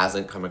who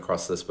hasn't come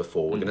across this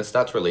before, we're going to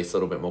start to release a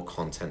little bit more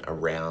content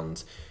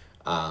around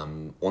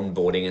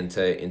onboarding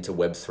into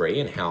Web3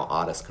 and how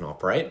artists can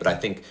operate. But I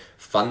think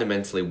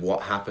fundamentally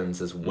what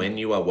happens is when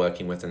you are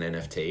working with an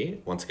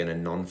NFT, once again, a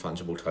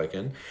non-fungible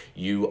token,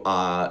 you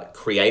are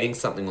creating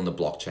something on the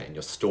blockchain.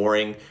 You're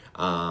storing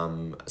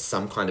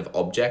some kind of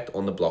object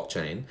on the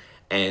blockchain,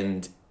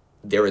 and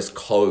there is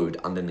code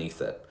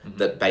underneath it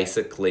that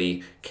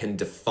basically can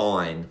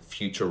define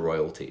future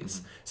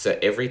royalties. So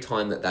every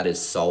time that is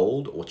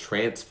sold or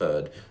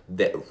transferred,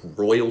 that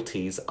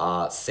royalties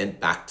are sent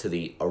back to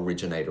the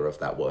originator of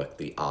that work,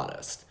 the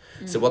artist.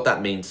 So what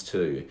that means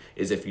too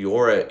is if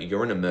you're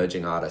an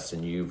emerging artist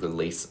and you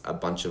release a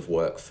bunch of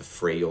work for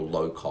free or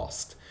low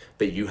cost,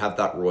 but you have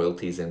that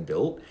royalties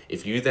inbuilt,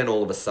 if you then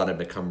all of a sudden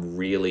become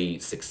really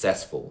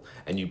successful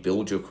and you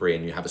build your career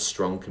and you have a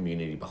strong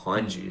community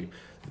behind you,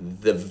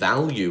 the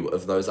value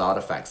of those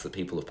artifacts that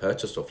people have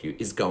purchased off you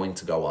is going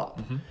to go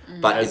up.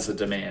 But As the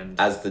demand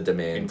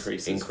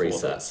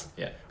increases.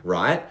 Yeah.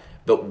 Right?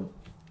 But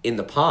in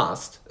the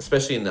past,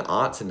 especially in the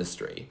arts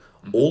industry,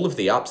 all of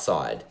the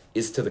upside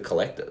is to the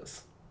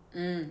collectors.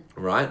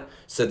 Right?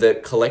 So the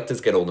collectors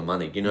get all the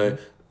money. You know,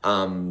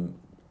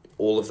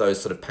 all of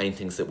those sort of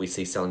paintings that we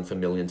see selling for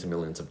millions and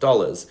millions of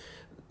dollars,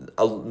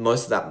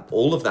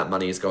 all of that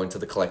money is going to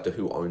the collector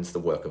who owns the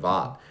work of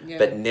art. Yeah.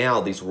 But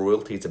now these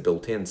royalties are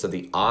built in, so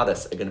the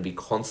artists are going to be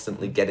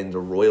constantly getting the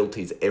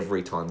royalties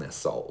every time they're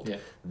sold. Yeah.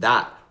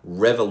 That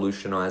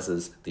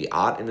revolutionizes the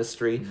art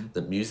industry,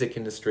 the music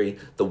industry,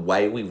 the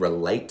way we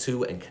relate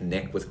to and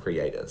connect with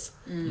creators.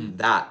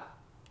 That,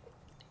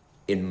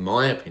 in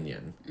my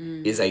opinion,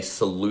 is a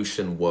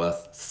solution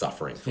worth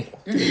suffering for.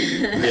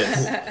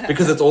 Yes.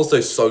 Because it's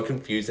also so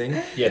confusing.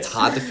 Yes. It's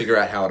hard to figure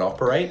out how it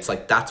operates.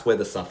 Like, that's where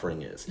the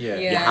suffering is. Yeah.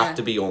 You have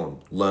to be on,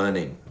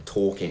 learning,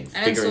 talking,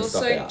 And figuring it's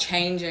stuff also out.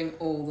 changing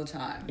all the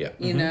time. Yeah.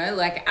 You know,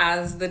 like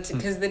as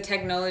because the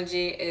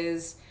technology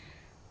is,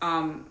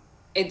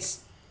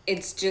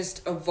 it's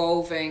just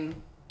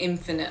evolving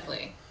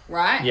infinitely,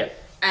 right? Yeah.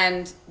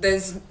 And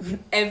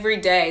every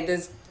day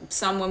there's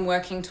someone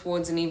working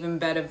towards an even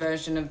better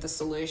version of the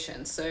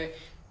solution. So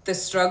the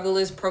struggle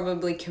is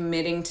probably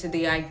committing to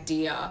the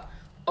idea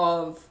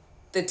of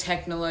the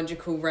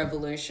technological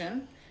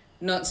revolution,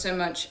 not so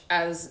much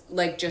as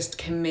like just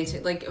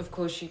committed. Like, of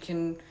course you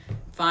can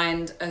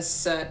find a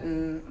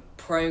certain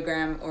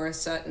program or a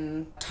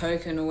certain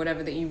token or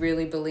whatever that you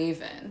really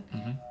believe in.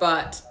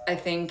 But I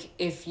think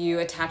if you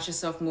attach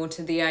yourself more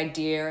to the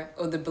idea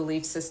or the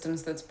belief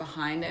systems that's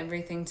behind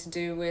everything to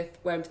do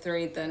with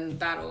Web3, then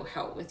that'll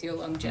help with your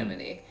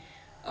longevity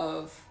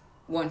of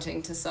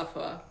wanting to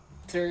suffer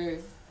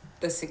through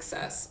the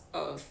success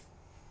of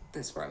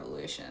this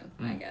revolution,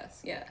 I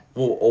guess. Yeah.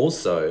 Well,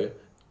 also,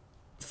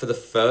 for the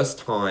first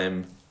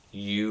time,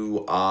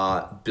 you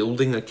are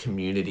building a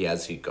community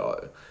as you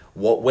go.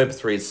 What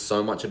Web3 is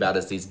so much about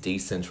is these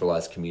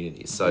decentralized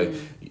communities. So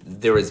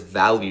there is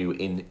value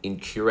in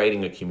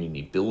curating a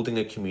community, building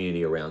a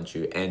community around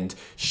you, and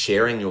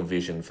sharing your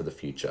vision for the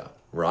future,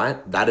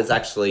 right? That is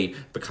actually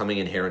becoming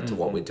inherent to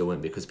what we're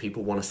doing, because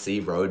people want to see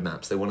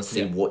roadmaps. They want to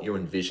see what you're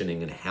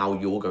envisioning and how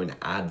you're going to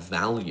add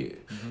value,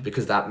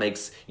 because that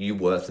makes you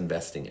worth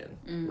investing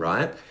in,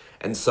 right?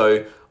 And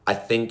so I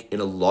think in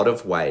a lot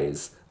of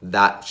ways,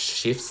 that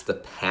shifts the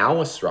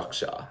power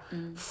structure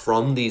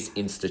from these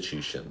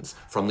institutions,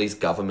 from these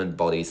government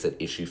bodies that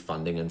issue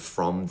funding, and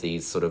from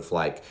these sort of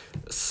like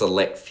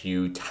select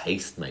few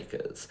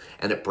tastemakers.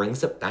 And it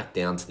brings it back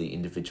down to the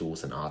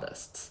individuals and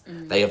artists.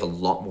 They have a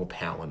lot more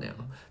power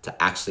now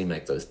to actually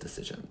make those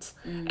decisions.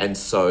 And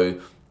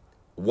so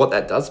what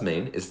that does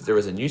mean is there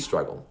is a new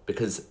struggle,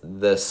 because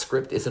the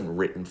script isn't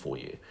written for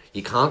you.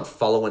 You can't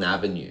follow an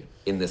avenue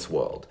in this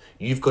world.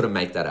 You've got to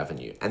make that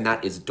avenue. And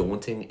that is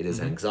daunting. It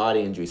is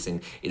anxiety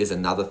inducing. It is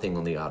another thing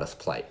on the artist's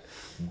plate,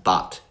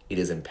 but it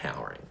is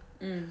empowering.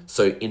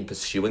 So in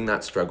pursuing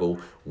that struggle,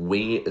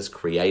 we as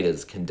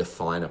creators can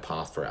define a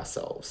path for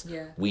ourselves.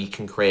 Yeah. We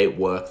can create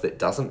work that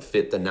doesn't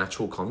fit the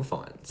natural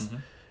confines.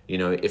 You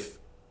know,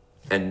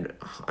 and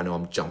I know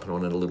I'm jumping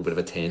on a little bit of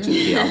a tangent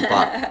here,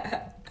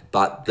 but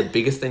But the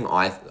biggest thing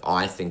I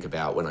think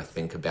about when I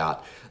think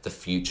about the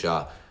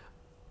future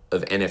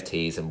of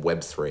NFTs and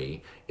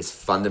Web3 is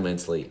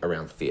fundamentally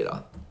around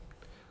theatre.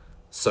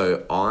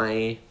 So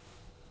I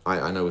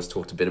know we've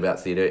talked a bit about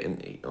theatre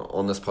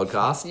on this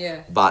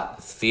podcast,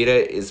 but theatre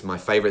is my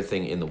favourite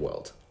thing in the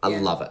world. I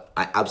love it.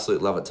 I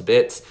absolutely love it to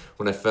bits.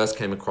 When I first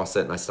came across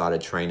it and I started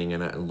training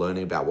in it and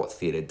learning about what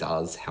theatre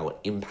does, how it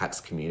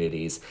impacts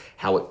communities,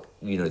 how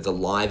it, the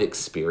live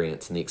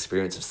experience and the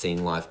experience of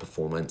seeing live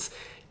performance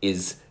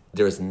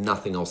there is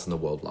nothing else in the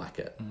world like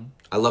it. Mm-hmm.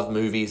 I love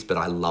movies, but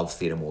I love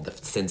theatre more. The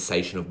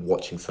sensation of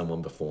watching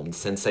someone perform, the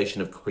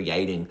sensation of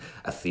creating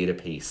a theatre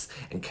piece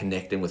and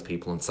connecting with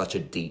people on such a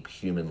deep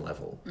human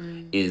level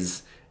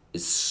is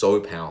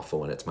so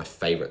powerful, and it's my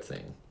favourite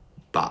thing.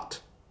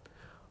 But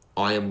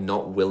I am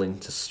not willing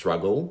to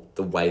struggle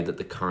the way that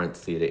the current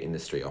theatre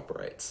industry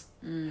operates.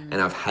 And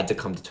I've had to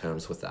come to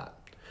terms with that.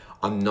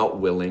 I'm not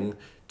willing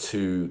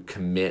to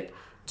commit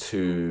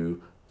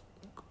to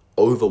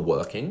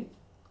overworking,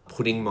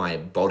 putting my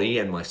body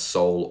and my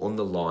soul on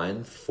the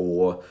line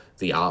for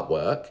the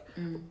artwork,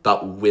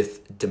 but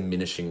with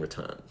diminishing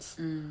returns.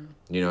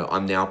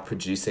 I'm now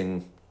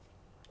producing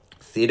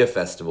theatre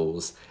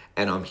festivals,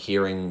 and I'm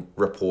hearing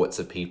reports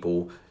of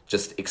people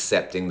just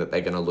accepting that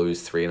they're going to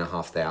lose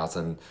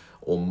 $3,500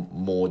 or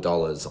more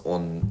dollars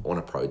on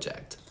a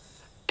project.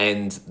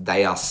 And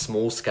they are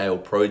small scale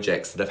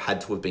projects that have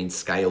had to have been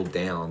scaled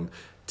down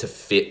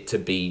to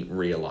be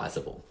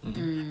realizable.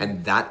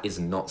 And that is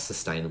not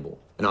sustainable.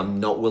 And I'm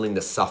not willing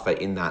to suffer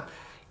in that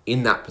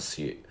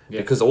pursuit.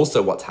 Because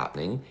also what's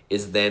happening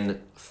is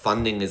then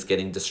funding is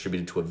getting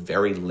distributed to a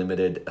very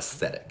limited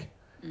aesthetic.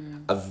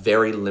 A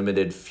very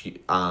limited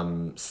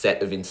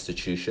set of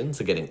institutions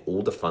are getting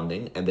all the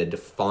funding, and they're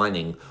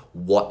defining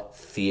what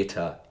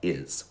theatre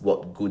is,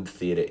 what good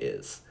theatre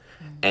is.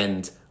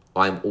 And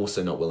I'm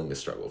also not willing to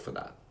struggle for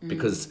that,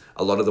 because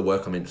a lot of the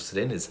work I'm interested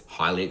in is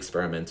highly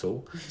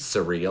experimental,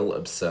 surreal,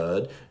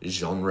 absurd,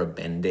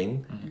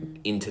 genre-bending,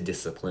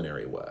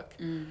 interdisciplinary work.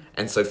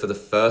 And so for the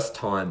first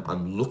time,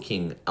 I'm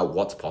looking at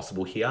what's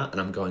possible here,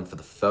 and I'm going, for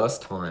the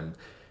first time,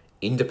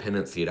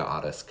 independent theatre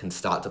artists can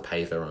start to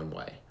pave their own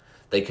way.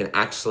 They can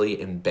actually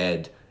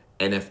embed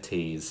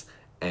NFTs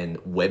and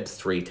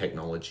Web3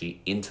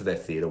 technology into their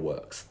theatre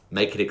works,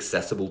 make it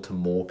accessible to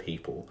more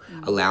people,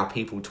 allow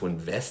people to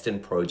invest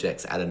in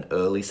projects at an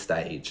early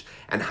stage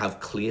and have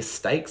clear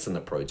stakes in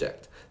the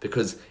project.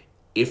 Because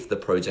if the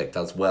project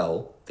does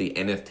well, the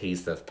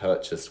NFTs they've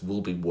purchased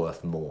will be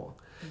worth more.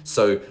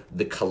 So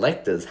the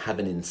collectors have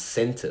an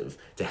incentive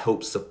to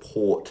help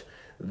support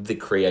the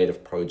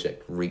creative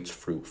project reach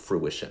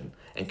fruition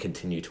and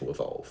continue to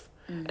evolve.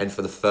 And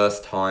for the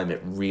first time, it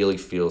really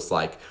feels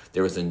like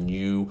there is a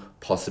new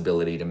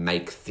possibility to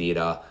make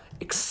theatre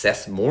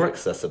more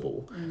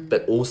accessible,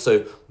 but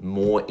also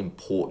more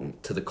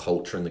important to the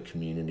culture and the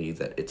community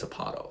that it's a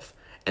part of.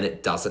 And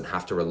it doesn't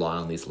have to rely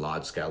on these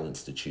large-scale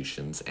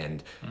institutions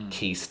and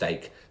key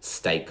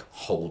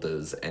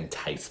stakeholders and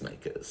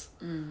tastemakers.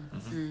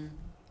 Can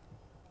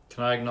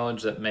I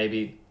acknowledge that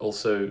maybe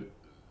also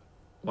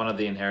one of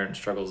the inherent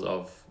struggles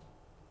of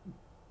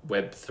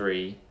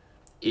Web3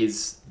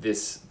 is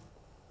this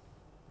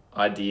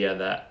idea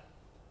that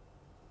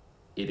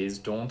it is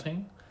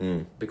daunting,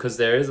 because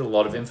there is a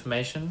lot of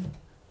information,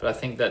 but I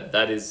think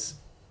that is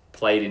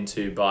played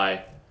into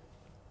by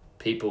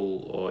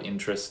people or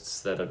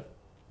interests that are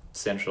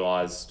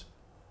centralized,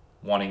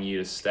 wanting you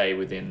to stay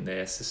within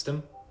their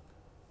system.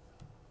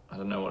 I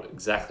don't know what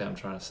exactly I'm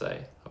trying to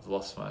say. I've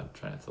lost my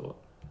train of thought.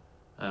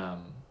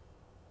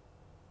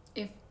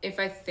 If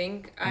I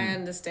think I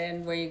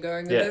understand where you're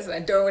going with this, I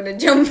don't want to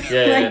jump.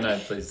 No,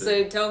 please do.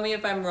 So tell me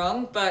if I'm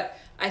wrong, but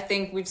I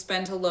think we've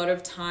spent a lot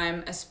of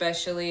time,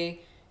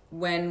 especially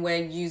when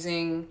we're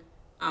using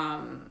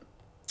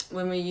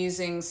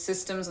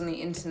systems on the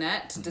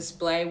internet to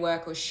display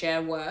work or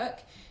share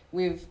work.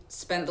 We've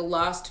spent the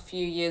last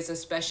few years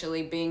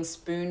especially being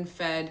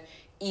spoon-fed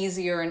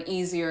easier and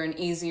easier and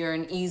easier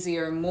and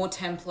easier and more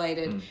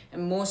templated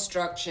and more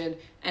structured,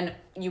 and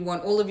you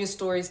want all of your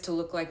stories to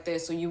look like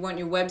this, or you want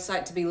your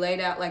website to be laid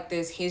out like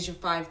this, here's your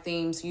 5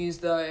 themes, use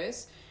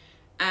those.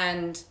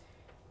 And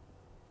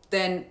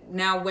then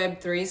now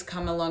Web3's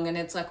come along and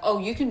it's like, oh,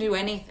 you can do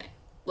anything.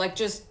 Like,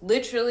 just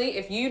literally,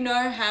 if you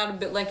know how to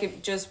build, like,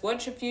 if just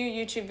watch a few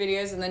YouTube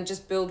videos and then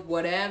just build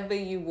whatever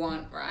you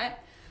want, right?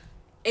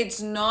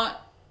 It's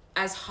not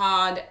as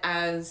hard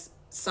as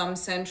some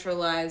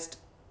centralized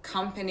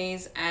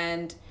companies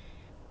and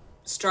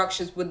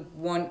structures would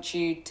want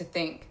you to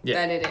think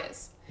that it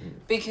is.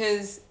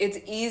 Because it's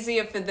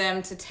easier for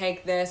them to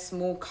take their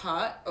small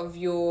cut of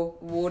your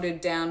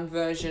watered down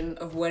version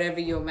of whatever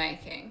you're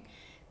making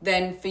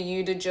than for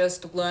you to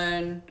just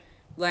learn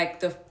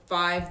like the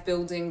 5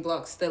 building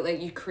blocks that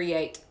let you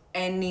create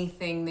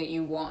anything that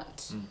you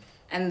want.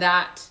 And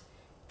that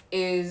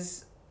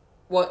is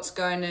what's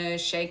going to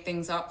shake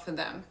things up for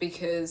them,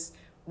 because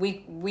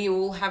we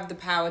all have the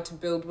power to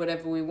build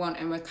whatever we want,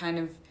 and we're kind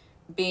of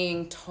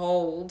being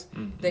told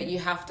that you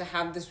have to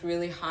have this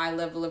really high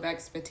level of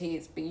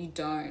expertise, but you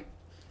don't.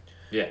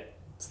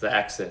 It's the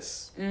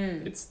access.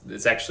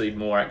 It's actually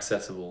more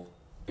accessible.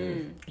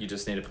 You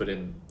just need to put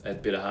in a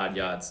bit of hard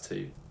yards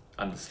to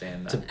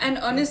understand that. And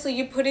honestly,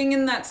 you're putting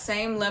in that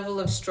same level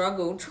of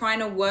struggle trying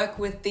to work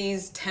with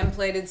these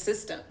templated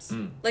systems.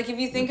 Like if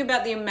you think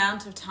about the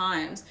amount of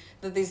times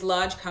that these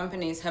large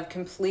companies have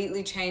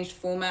completely changed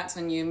formats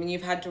on you and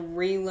you've had to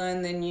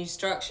relearn their new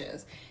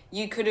structures,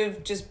 you could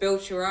have just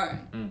built your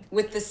own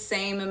with the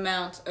same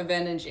amount of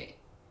energy.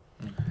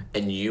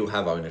 And you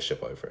have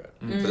ownership over it.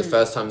 For the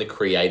first time, the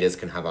creators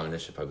can have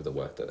ownership over the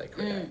work that they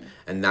create.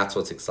 And that's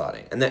what's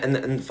exciting.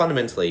 And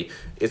fundamentally,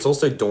 it's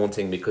also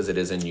daunting because it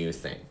is a new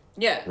thing.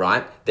 Yeah.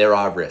 Right? There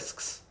are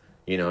risks.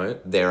 You know,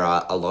 there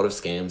are a lot of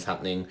scams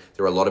happening.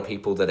 There are a lot of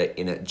people that are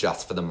in it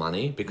just for the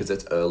money because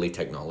it's early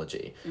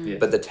technology. Yeah.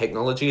 But the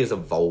technology is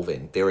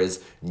evolving. There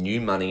is new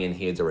money in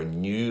here. There are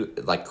new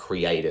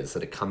creators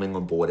that are coming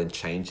on board and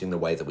changing the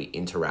way that we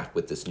interact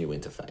with this new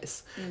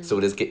interface. So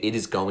it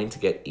is going to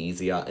get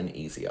easier and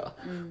easier.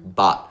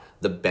 But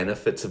the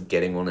benefits of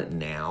getting on it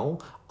now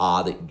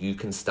are that you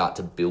can start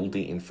to build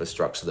the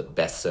infrastructure that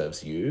best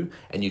serves you,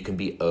 and you can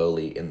be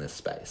early in this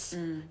space.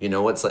 You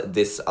know, it's like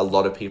this, a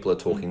lot of people are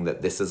talking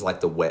that this is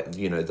like the web,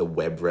 you know, the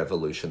web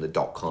revolution, the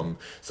 .com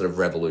sort of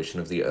revolution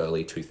of the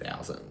early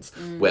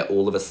 2000s, where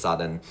all of a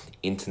sudden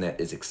internet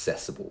is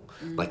accessible.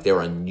 Like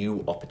there are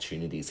new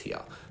opportunities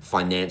here,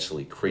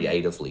 financially,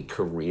 creatively,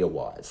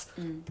 career-wise.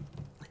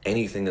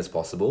 Anything is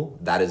possible.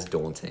 That is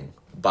daunting.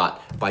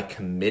 But by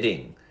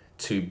committing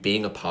to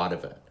being a part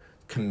of it,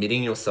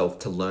 committing yourself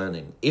to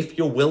learning, if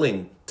you're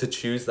willing to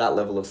choose that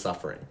level of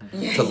suffering,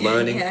 to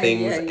learning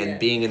things and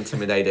being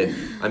intimidated.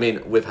 I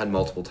mean, we've had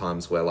multiple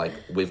times where like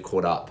we've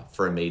caught up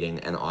for a meeting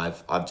and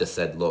I've just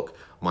said, look,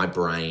 my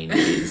brain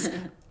is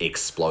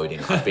exploding.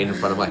 I've been in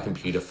front of my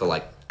computer for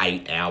like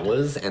 8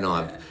 hours and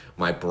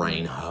my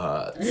brain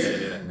hurts.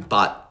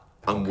 But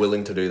I'm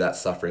willing to do that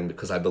suffering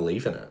because I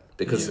believe in it.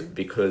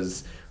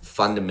 Because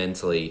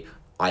fundamentally,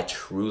 I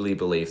truly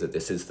believe that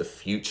this is the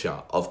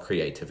future of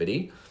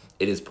creativity.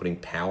 It is putting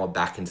power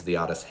back into the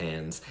artist's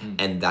hands,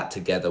 and that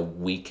together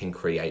we can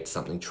create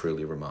something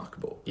truly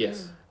remarkable.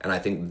 Yes. And I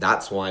think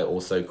that's why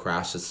also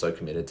Crash is so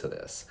committed to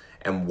this,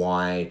 and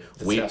why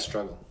That's our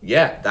struggle.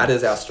 Yeah, that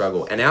is our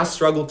struggle. And our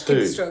struggle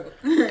too.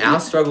 Our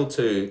struggle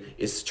too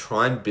is to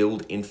try and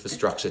build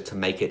infrastructure to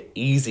make it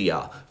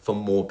easier for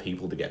more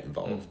people to get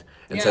involved.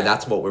 And so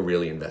that's what we're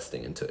really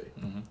investing into.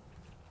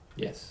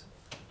 Yes.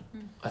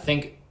 I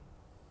think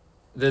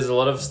there's a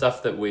lot of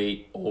stuff that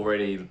we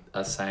already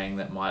are saying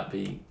that might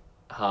be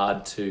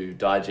hard to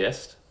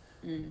digest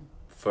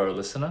for a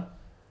listener.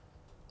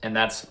 And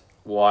that's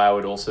why I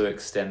would also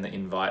extend the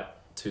invite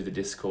to the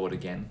Discord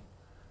again,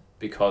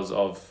 because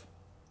of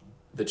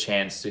the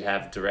chance to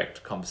have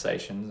direct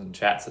conversations and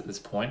chats at this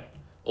point.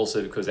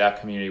 Also because our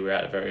community, we're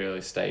at a very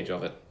early stage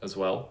of it as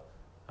well.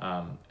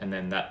 And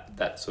then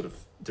that sort of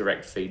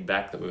direct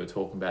feedback that we were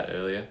talking about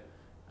earlier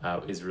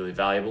is really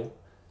valuable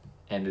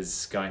and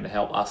is going to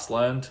help us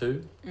learn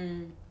too.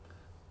 And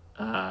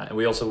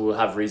we also will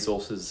have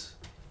resources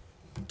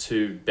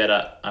to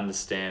better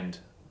understand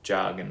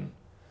jargon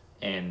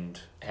and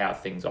how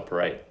things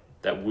operate,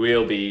 that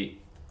we'll be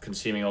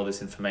consuming all this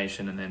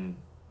information and then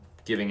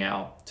giving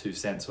our 2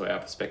 cents or our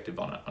perspective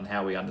on it, on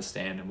how we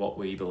understand and what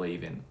we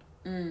believe in,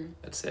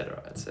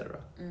 etc., etc.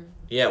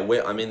 Yeah,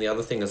 the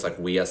other thing is like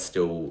we are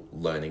still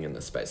learning in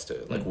this space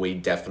too. Like we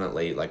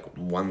definitely, like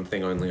one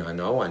thing only I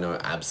know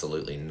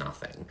absolutely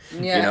nothing.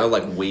 Yeah. You know,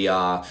 like we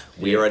are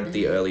at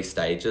the early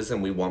stages,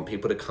 and we want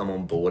people to come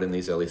on board in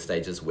these early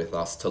stages with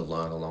us to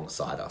learn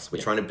alongside us.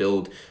 We're trying to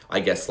build,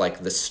 I guess,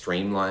 like the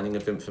streamlining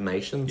of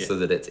information so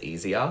that it's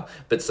easier,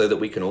 but so that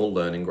we can all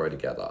learn and grow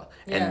together.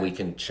 And we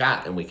can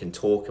chat and we can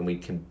talk and we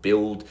can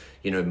build,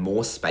 you know,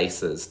 more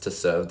spaces to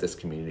serve this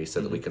community so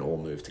that we can all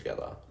move together.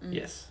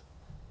 Yes.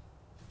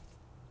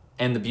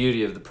 And the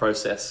beauty of the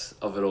process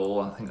of it all,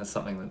 I think that's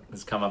something that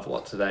has come up a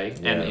lot today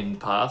and in the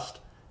past,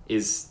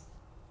 is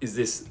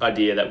this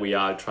idea that we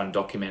are trying to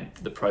document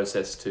the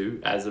process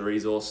too as a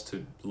resource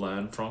to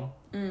learn from.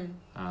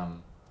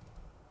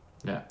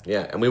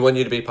 Yeah, and we want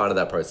you to be part of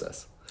that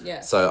process.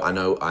 Yeah. So I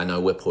know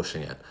we're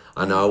pushing it.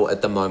 I know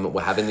at the moment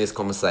we're having these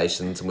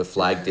conversations and we've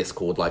flagged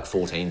Discord like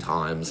 14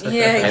 times.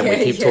 And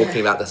we keep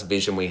talking about this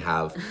vision we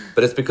have.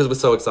 But it's because we're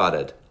so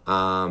excited.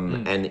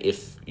 And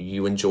if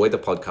you enjoy the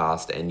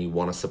podcast and you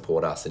want to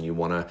support us and you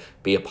want to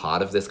be a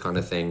part of this kind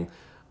of thing,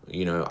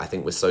 you know, I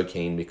think we're so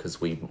keen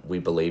because we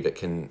believe it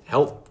can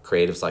help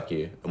creatives like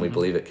you, and we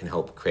believe it can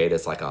help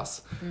creators like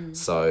us.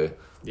 So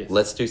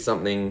let's do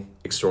something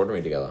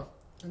extraordinary together.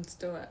 Let's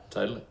do it.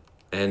 Totally.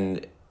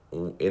 And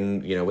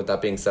with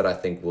that being said, I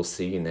think we'll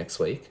see you next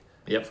week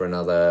for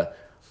another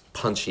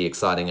punchy,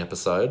 exciting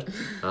episode.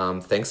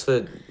 Thanks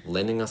for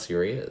lending us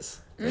your ears.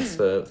 Thanks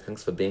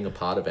for being a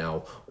part of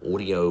our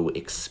audio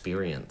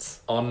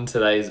experience. On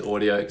today's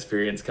audio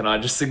experience, can I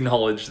just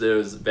acknowledge there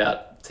was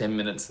about 10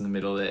 minutes in the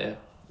middle there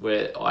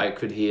where I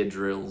could hear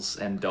drills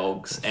and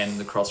dogs and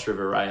the Cross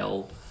River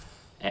Rail.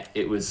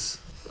 It was,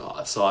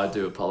 so I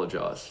do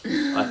apologise.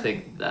 I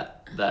think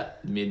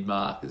that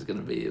mid-mark is going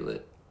to be a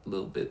bit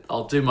little bit.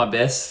 I'll do my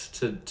best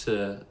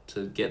to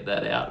get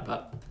that out,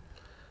 but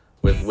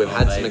We've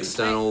had some maybe.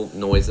 external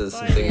noises,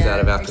 some things Yeah, out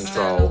of our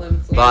external control,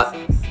 but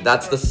influences.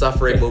 that's the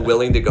suffering we're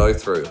willing to go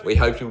through. We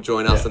hope you'll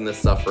join us in this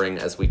suffering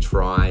as we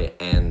try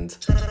and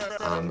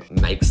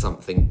make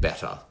something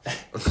better.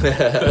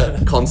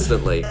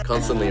 Constantly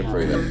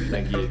improving.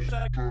 thank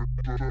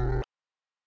you.